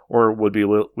or would be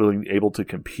able to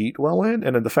compete well in.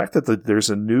 And then the fact that there's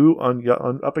a new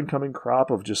up-and-coming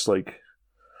crop of just like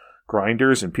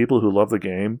grinders and people who love the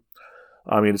game.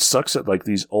 I mean, it sucks that like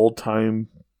these old-time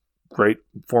great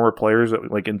former players that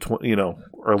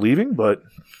are leaving, but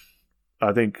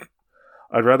I think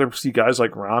I'd rather see guys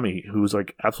like Rami, who's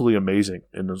like absolutely amazing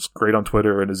and is great on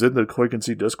Twitter and is in the Koi Can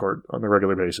See Discord on a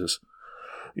regular basis,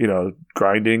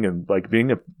 grinding and like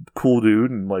being a cool dude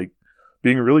and like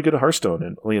being really good at Hearthstone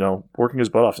and working his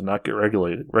butt off to not get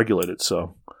regulated.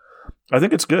 So I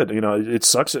think it's good. It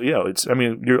sucks.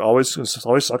 It always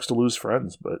sucks to lose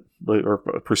friends, or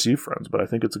perceived friends, but I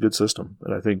think it's a good system,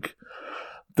 and I think.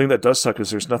 The thing that does suck is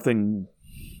there's nothing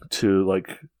to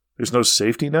there's no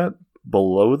safety net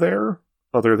below there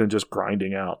other than just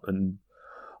grinding out. And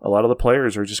a lot of the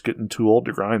players are just getting too old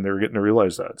to grind. They're getting to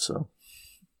realize that. So,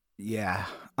 yeah.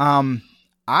 I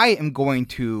am going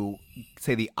to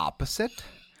say the opposite.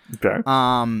 Okay.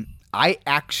 I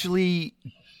actually,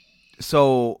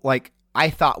 I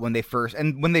thought when the first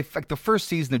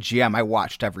season of GM, I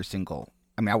watched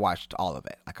I watched all of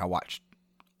it. I watched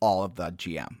all of the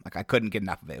GM. I couldn't get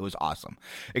enough of it. It was awesome.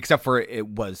 Except for it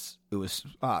was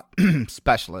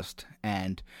Specialist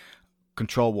and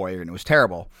Control Warrior, and it was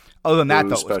terrible. Other than that,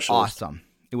 though, it was awesome.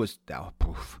 It was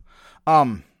proof.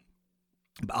 But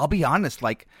I'll be honest,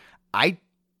 I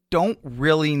don't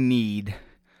really need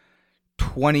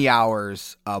 20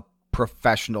 hours of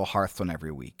professional Hearthstone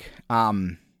every week.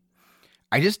 I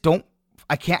don't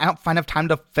find enough time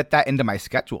to fit that into my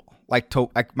schedule. My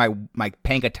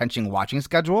paying attention watching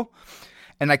schedule.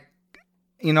 And it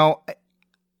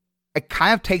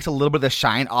kind of takes a little bit of the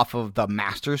shine off of the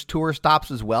Masters Tour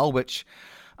stops as well, which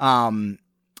in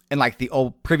the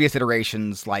old previous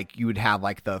iterations, you would have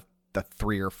the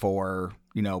 3 or 4,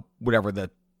 whatever they're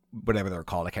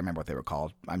called. I can't remember what they were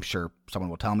called. I'm sure someone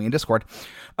will tell me in Discord.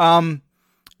 And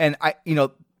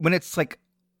when it's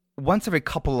once every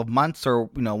couple of months or,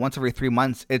 once every 3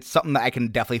 months, it's something that I can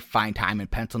definitely find time and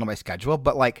pencil into my schedule.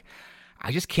 But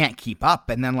I just can't keep up.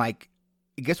 And then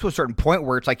it gets to a certain point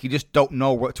where it's you just don't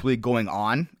know what's really going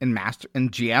on in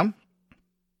GM.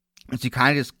 And so you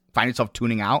kind of just find yourself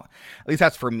tuning out. At least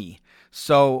that's for me.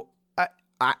 So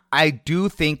I do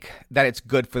think that it's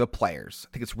good for the players.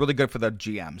 I think it's really good for the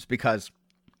GMs because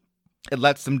it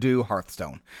lets them do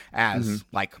Hearthstone as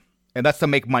it lets them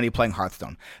make money playing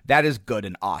Hearthstone. That is good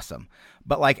and awesome.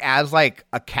 But as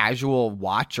a casual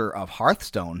watcher of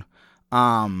Hearthstone,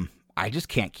 I just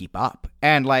can't keep up.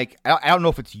 And I don't know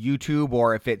if it's YouTube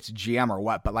or if it's GM or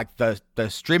what, but the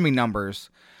streaming numbers,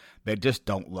 they just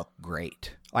don't look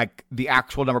great. The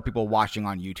actual number of people watching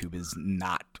on YouTube is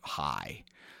not high.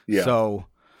 Yeah. So,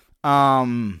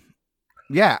 I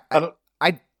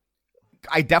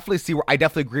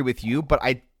definitely agree with you, but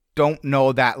I don't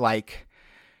know that like.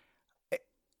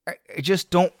 I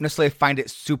just don't necessarily find it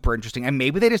super interesting, and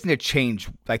maybe they just need to change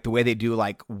like the way they do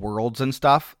like worlds and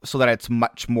stuff, so that it's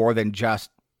much more than just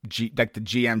like the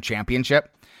GM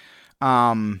championship.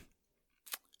 But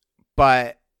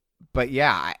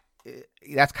yeah,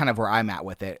 that's kind of where I'm at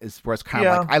with it. Is where it's kind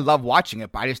of like I love watching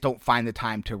it, but I just don't find the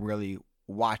time to really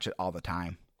watch it all the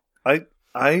time. I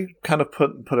kind of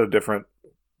put a different.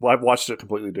 Well, I've watched it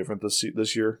completely different this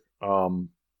year. Because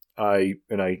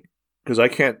I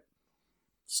can't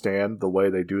stand the way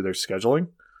they do their scheduling,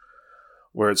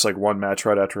 where it's like one match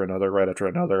right after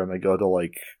another, and they go to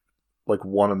like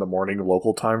 1 a.m.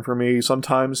 local time for me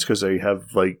sometimes because they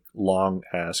have like long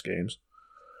ass games.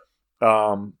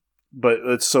 But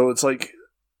it's like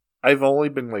I've only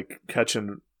been like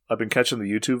catching the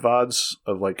YouTube VODs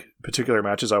of like particular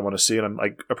matches I want to see, and I'm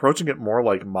like approaching it more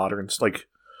like modern, like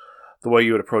the way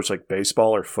you would approach like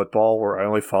baseball or football, where I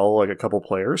only follow like a couple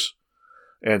players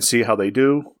and see how they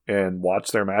do and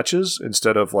watch their matches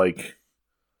instead of like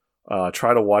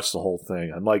try to watch the whole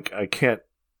thing. I'm like, I can't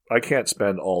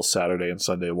spend all Saturday and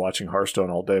Sunday watching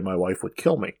Hearthstone all day. My wife would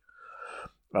kill me.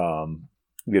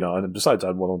 And besides,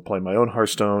 I want to play my own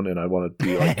Hearthstone, and I want to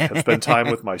be like spend time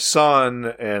with my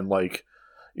son, and like,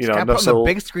 put it on the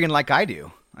big screen like I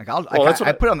do. Like I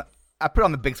put it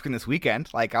on the big screen this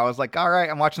weekend. Like I was like, all right,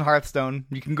 I'm watching Hearthstone.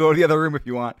 You can go to the other room if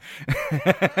you want.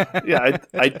 Yeah,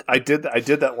 I did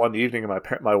that one evening, and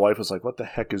my wife was like, "What the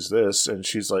heck is this?" And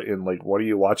she's like, "What are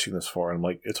you watching this for?" And I'm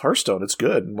like, "It's Hearthstone. It's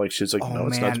good." And like, she's like, "No,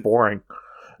 it's not. It's boring."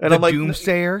 And I'm like,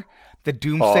 The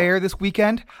Doomsayer this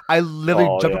weekend. I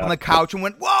literally jumped up on the couch and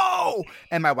went, "Whoa!"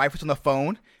 And my wife was on the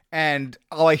phone, and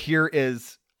all I hear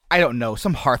is, I don't know,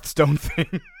 some Hearthstone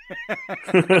thing.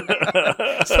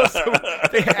 so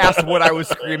they asked what I was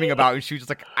screaming about, and she was just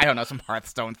like, I don't know, some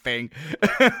Hearthstone thing.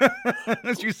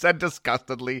 She said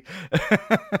disgustedly.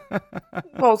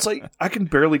 Well, it's like I can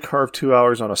barely carve 2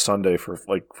 hours on a Sunday for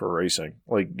racing,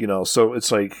 so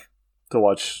it's like to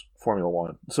watch Formula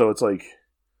One. So it's like,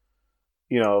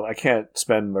 I can't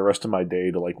spend the rest of my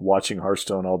day to like watching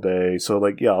Hearthstone all day. So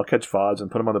like, I'll catch VODs and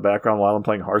put them on the background while I'm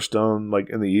playing Hearthstone, like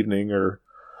in the evening, or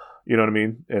you know what I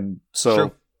mean. And so.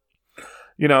 Sure.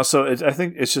 I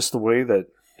think it's just the way that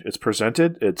it's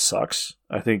presented. It sucks.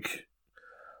 I think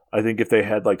if they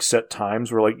had like set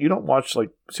times where like you don't watch,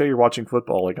 like say you're watching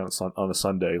football like on a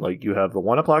Sunday, like you have the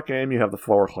 1 o'clock game, you have the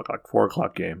 4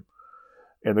 o'clock game,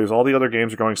 and there's all the other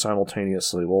games are going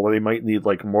simultaneously. Well, they might need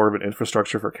like more of an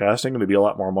infrastructure for casting, and it'd be a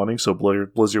lot more money. So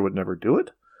Blizzard would never do it.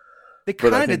 They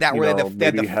kind of did that where they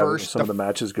had the first some of the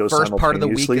matches go first part of the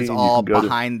week is all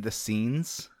behind the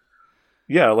scenes.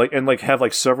 Yeah, have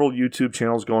like several YouTube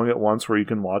channels going at once where you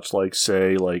can watch these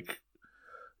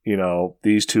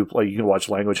two, like you can watch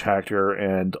Language Hacker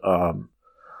and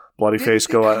Bloody Face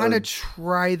go out. They kind of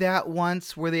try that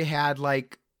once where they had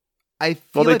like they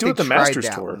do it the Masters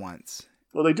Tour once.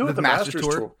 Well, they do it the Masters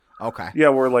Tour. Okay. Yeah,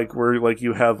 where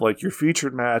you have like your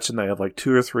featured match, and they have like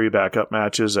 2 or 3 backup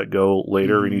matches that go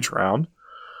later in each round,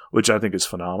 which I think is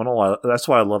phenomenal. That's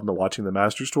why I love watching the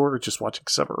Masters Tour. Just watching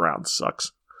 7 rounds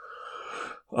sucks.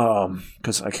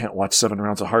 Because I can't watch 7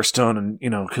 rounds of Hearthstone, and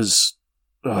because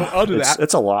I'll do that.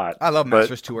 It's a lot. I love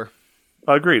Masters Tour.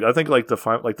 Agreed. I think like the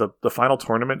final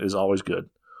tournament is always good.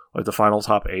 Like the final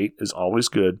top 8 is always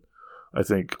good. I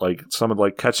think like some of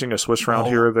like catching a Swiss round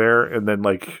here or there, and then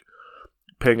like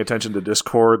paying attention to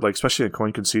Discord, like especially in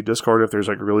Coin Concede Discord, if there's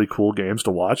like really cool games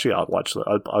to watch, I'll watch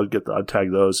that. I'll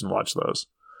tag those and watch those.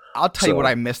 I'll tell you what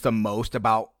I miss the most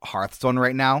about Hearthstone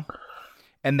right now,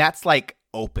 and that's like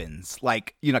opens,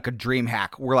 like like a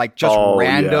DreamHack where like just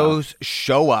randos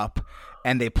show up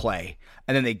and they play,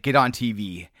 and then they get on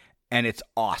TV, and it's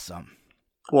awesome.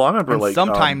 Well, I remember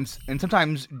sometimes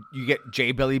you get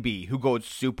J Billy B, who goes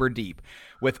super deep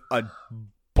with a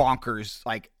bonkers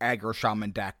like aggro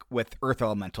shaman deck with Earth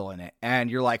Elemental in it, and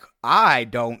you're like, I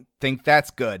don't think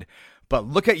that's good, but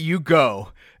look at you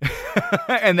go.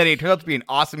 And then he turns out to be an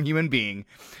awesome human being.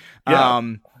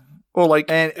 Yeah.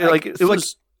 It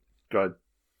was good.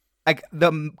 Like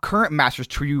the current Masters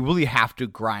Tour, you really have to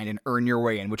grind and earn your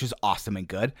way in, which is awesome and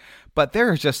good. But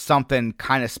there is just something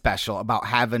kind of special about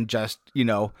having just,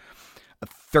 a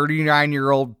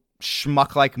 39-year-old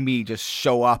schmuck like me just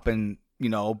show up and,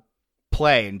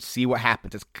 play and see what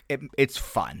happens. It's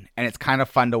fun, and it's kind of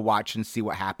fun to watch and see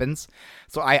what happens.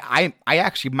 So I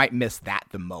actually might miss that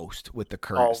the most with the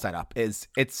current setup.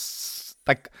 It's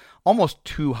like almost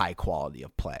too high quality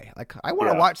of play. Like I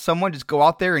want to watch someone just go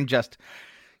out there and just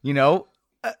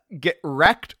get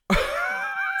wrecked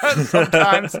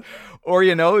sometimes, or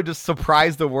just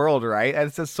surprise the world, right? And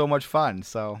it's just so much fun.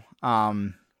 So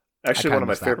actually one of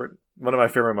my One of my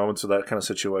favorite moments of that kind of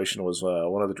situation was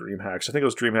one of the DreamHacks. I think it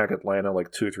was DreamHack Atlanta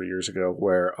like 2 or 3 years ago,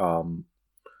 where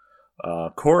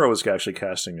Korra was actually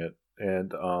casting it,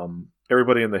 and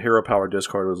everybody in the Hero Power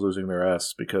Discord was losing their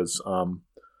ass because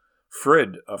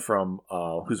Frid from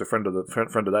who's a friend of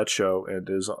that show and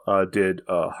did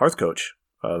Hearth Coach,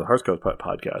 the Hearth Coach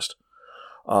podcast,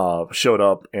 showed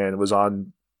up and was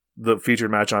on the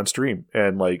featured match on stream,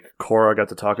 and like Korra got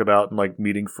to talk about and like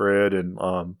meeting Frid and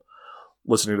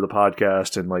listening to the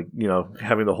podcast and like, you know,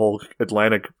 having the whole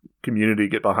Atlantic community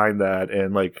get behind that,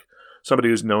 and like somebody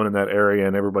who's known in that area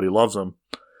and everybody loves him,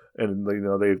 and you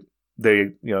know they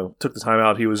you know took the time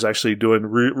out. He was actually doing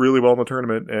really well in the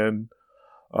tournament, and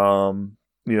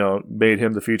you know, made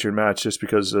him the featured match just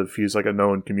because of he's like a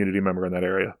known community member in that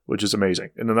area, which is amazing.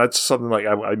 And then that's something like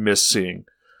I miss seeing.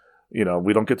 You know,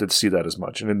 we don't get to see that as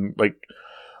much, and then like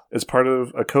it's part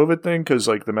of a COVID thing because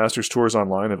like the Masters tours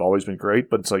online have always been great,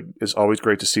 but it's always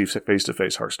great to see face to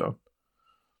face Hearthstone.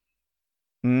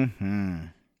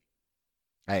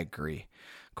 I agree.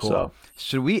 Cool. So,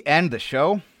 should we end the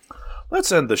show?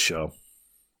 Let's end the show.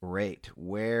 Great.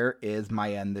 Where is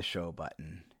my end the show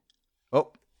button?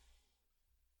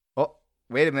 Oh,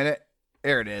 wait a minute.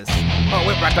 There it is. Oh,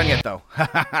 wait, we're not done yet, though.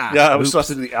 Yeah, I was supposed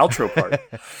to do the outro part.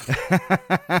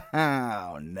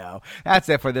 Oh, no. That's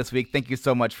it for this week. Thank you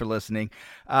so much for listening.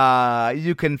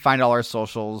 You can find all our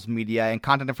socials, media, and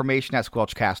content information at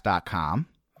squelchcast.com.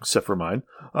 Except for mine.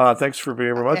 Thanks for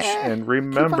very much. And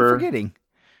remember, keep on forgetting.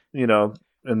 You know,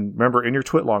 and remember in your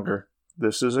twit longer,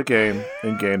 this is a game,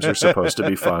 and games are supposed to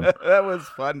be fun. That was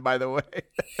fun, by the way.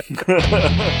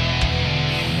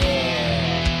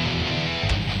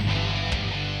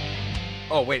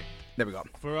 Oh, wait. There we go.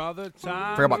 Forgot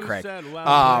about Craig.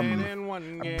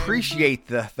 Appreciate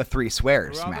the 3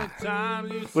 swears, Matt.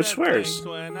 Which swears?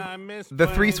 The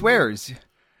 3 swears.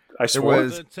 I swore.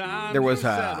 There was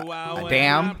a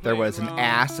damn, there was an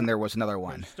ass, and there was another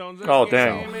one. Oh,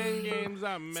 dang.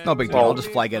 So, it's no big deal. I'll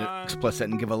just flag it explicit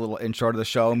and give a little intro to the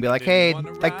show and be like, hey,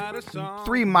 like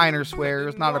 3 minor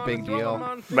swears, not a big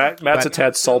deal. Matt's a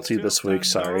tad salty this week,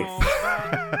 sorry.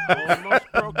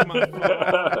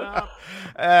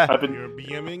 I've been,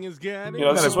 you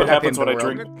know, this is what happens when I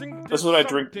drink. This is what I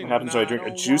drink. Happens when I drink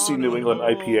a juicy New England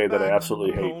IPA that I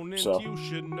absolutely hate. So,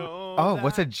 oh,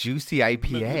 what's a juicy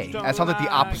IPA? That sounds like the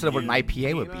opposite of what an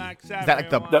IPA would be. Is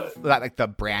that like the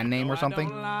brand name or something?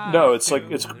 No, it's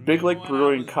Big Lake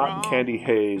Brewing Cotton Candy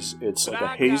Haze. It's like a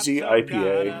hazy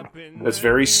IPA. It's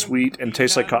very sweet and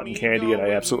tastes like cotton candy, and I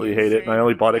absolutely hate it. And I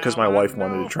only bought it because my wife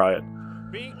wanted to try it.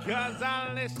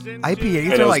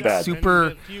 IPAs are like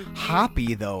super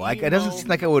hoppy though. Like it doesn't seem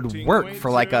like it would work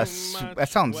for like a. That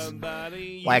sounds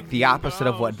like the opposite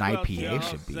of what an IPA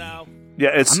should be.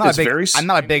 Yeah, I'm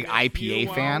not a big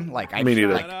IPA fan. Like me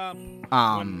neither. Like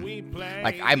I'm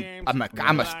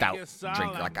a stout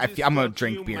drinker. Like I'm gonna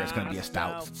drink beer. It's gonna be a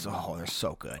stout. Oh, they're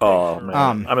so good. Oh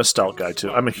man, I'm a stout guy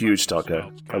too. I'm a huge stout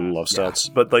guy. I love stouts.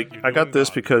 Yeah. But like I got this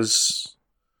because,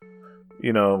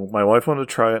 you know, my wife wanted to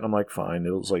try it, and I'm like, fine.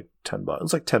 It was like $10. It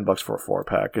was like $10 for a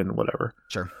 4-pack and whatever.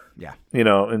 Sure. Yeah. You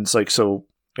know, and it's like so.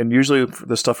 And usually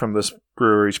the stuff from this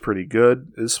brewery is pretty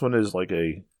good. This one is like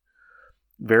a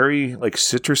very like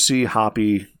citrusy,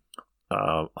 hoppy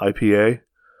IPA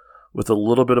with a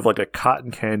little bit of like a cotton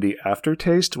candy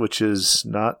aftertaste, which is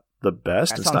not the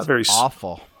best. It's not very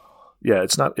awful. Yeah,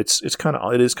 it's not. It is kind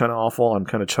of awful. I'm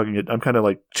kind of chugging it. I'm kind of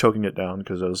like choking it down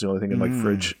because that was the only thing in my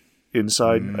fridge.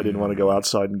 Inside, I didn't want to go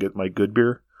outside and get my good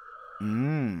beer,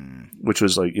 which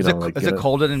was like, you know, is it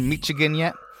cold in Michigan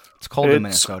yet? It's cold in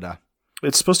Minnesota.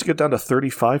 It's supposed to get down to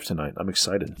 35 tonight. I'm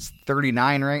excited. It's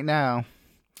 39 right now.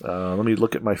 Let me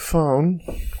look at my phone.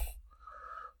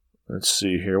 Let's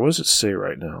see here. What does it say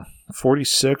right now?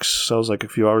 46. That was like a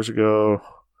few hours ago.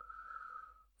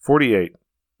 48.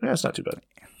 Yeah, it's not too bad.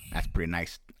 That's pretty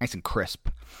nice. Nice and crisp.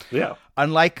 Yeah.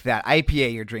 Unlike that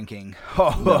IPA you're drinking.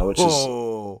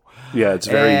 Yeah, it's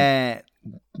very.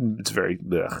 It's very.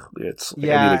 Ugh, it's.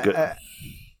 Yeah. I need a good.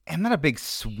 I'm not a big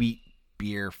sweet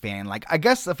beer fan. Like, I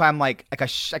guess if I'm like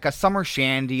a summer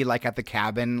shandy, like at the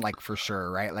cabin, like for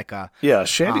sure, right? Like a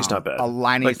shandy's not bad. A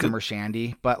Liney like summer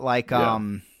shandy, but like but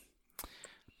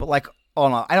like oh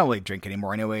no, I don't really drink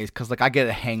anymore, anyways, because like I get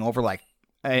a hangover. Like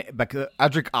I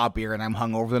drink beer and I'm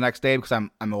hungover the next day because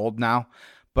I'm old now.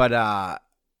 But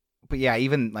yeah,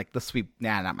 even like the sweet,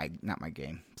 not my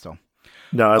game. So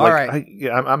no,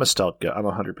 I'm a stout guy. I'm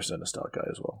 100% a stout guy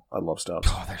as well. I love stouts.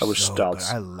 Oh, I wish stouts.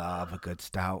 Good. I love a good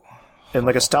stout. And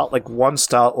like a stout, like one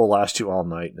stout will last you all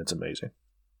night, and it's amazing.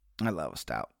 I love a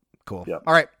stout. Cool. Yep.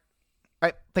 All right.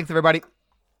 Thanks everybody.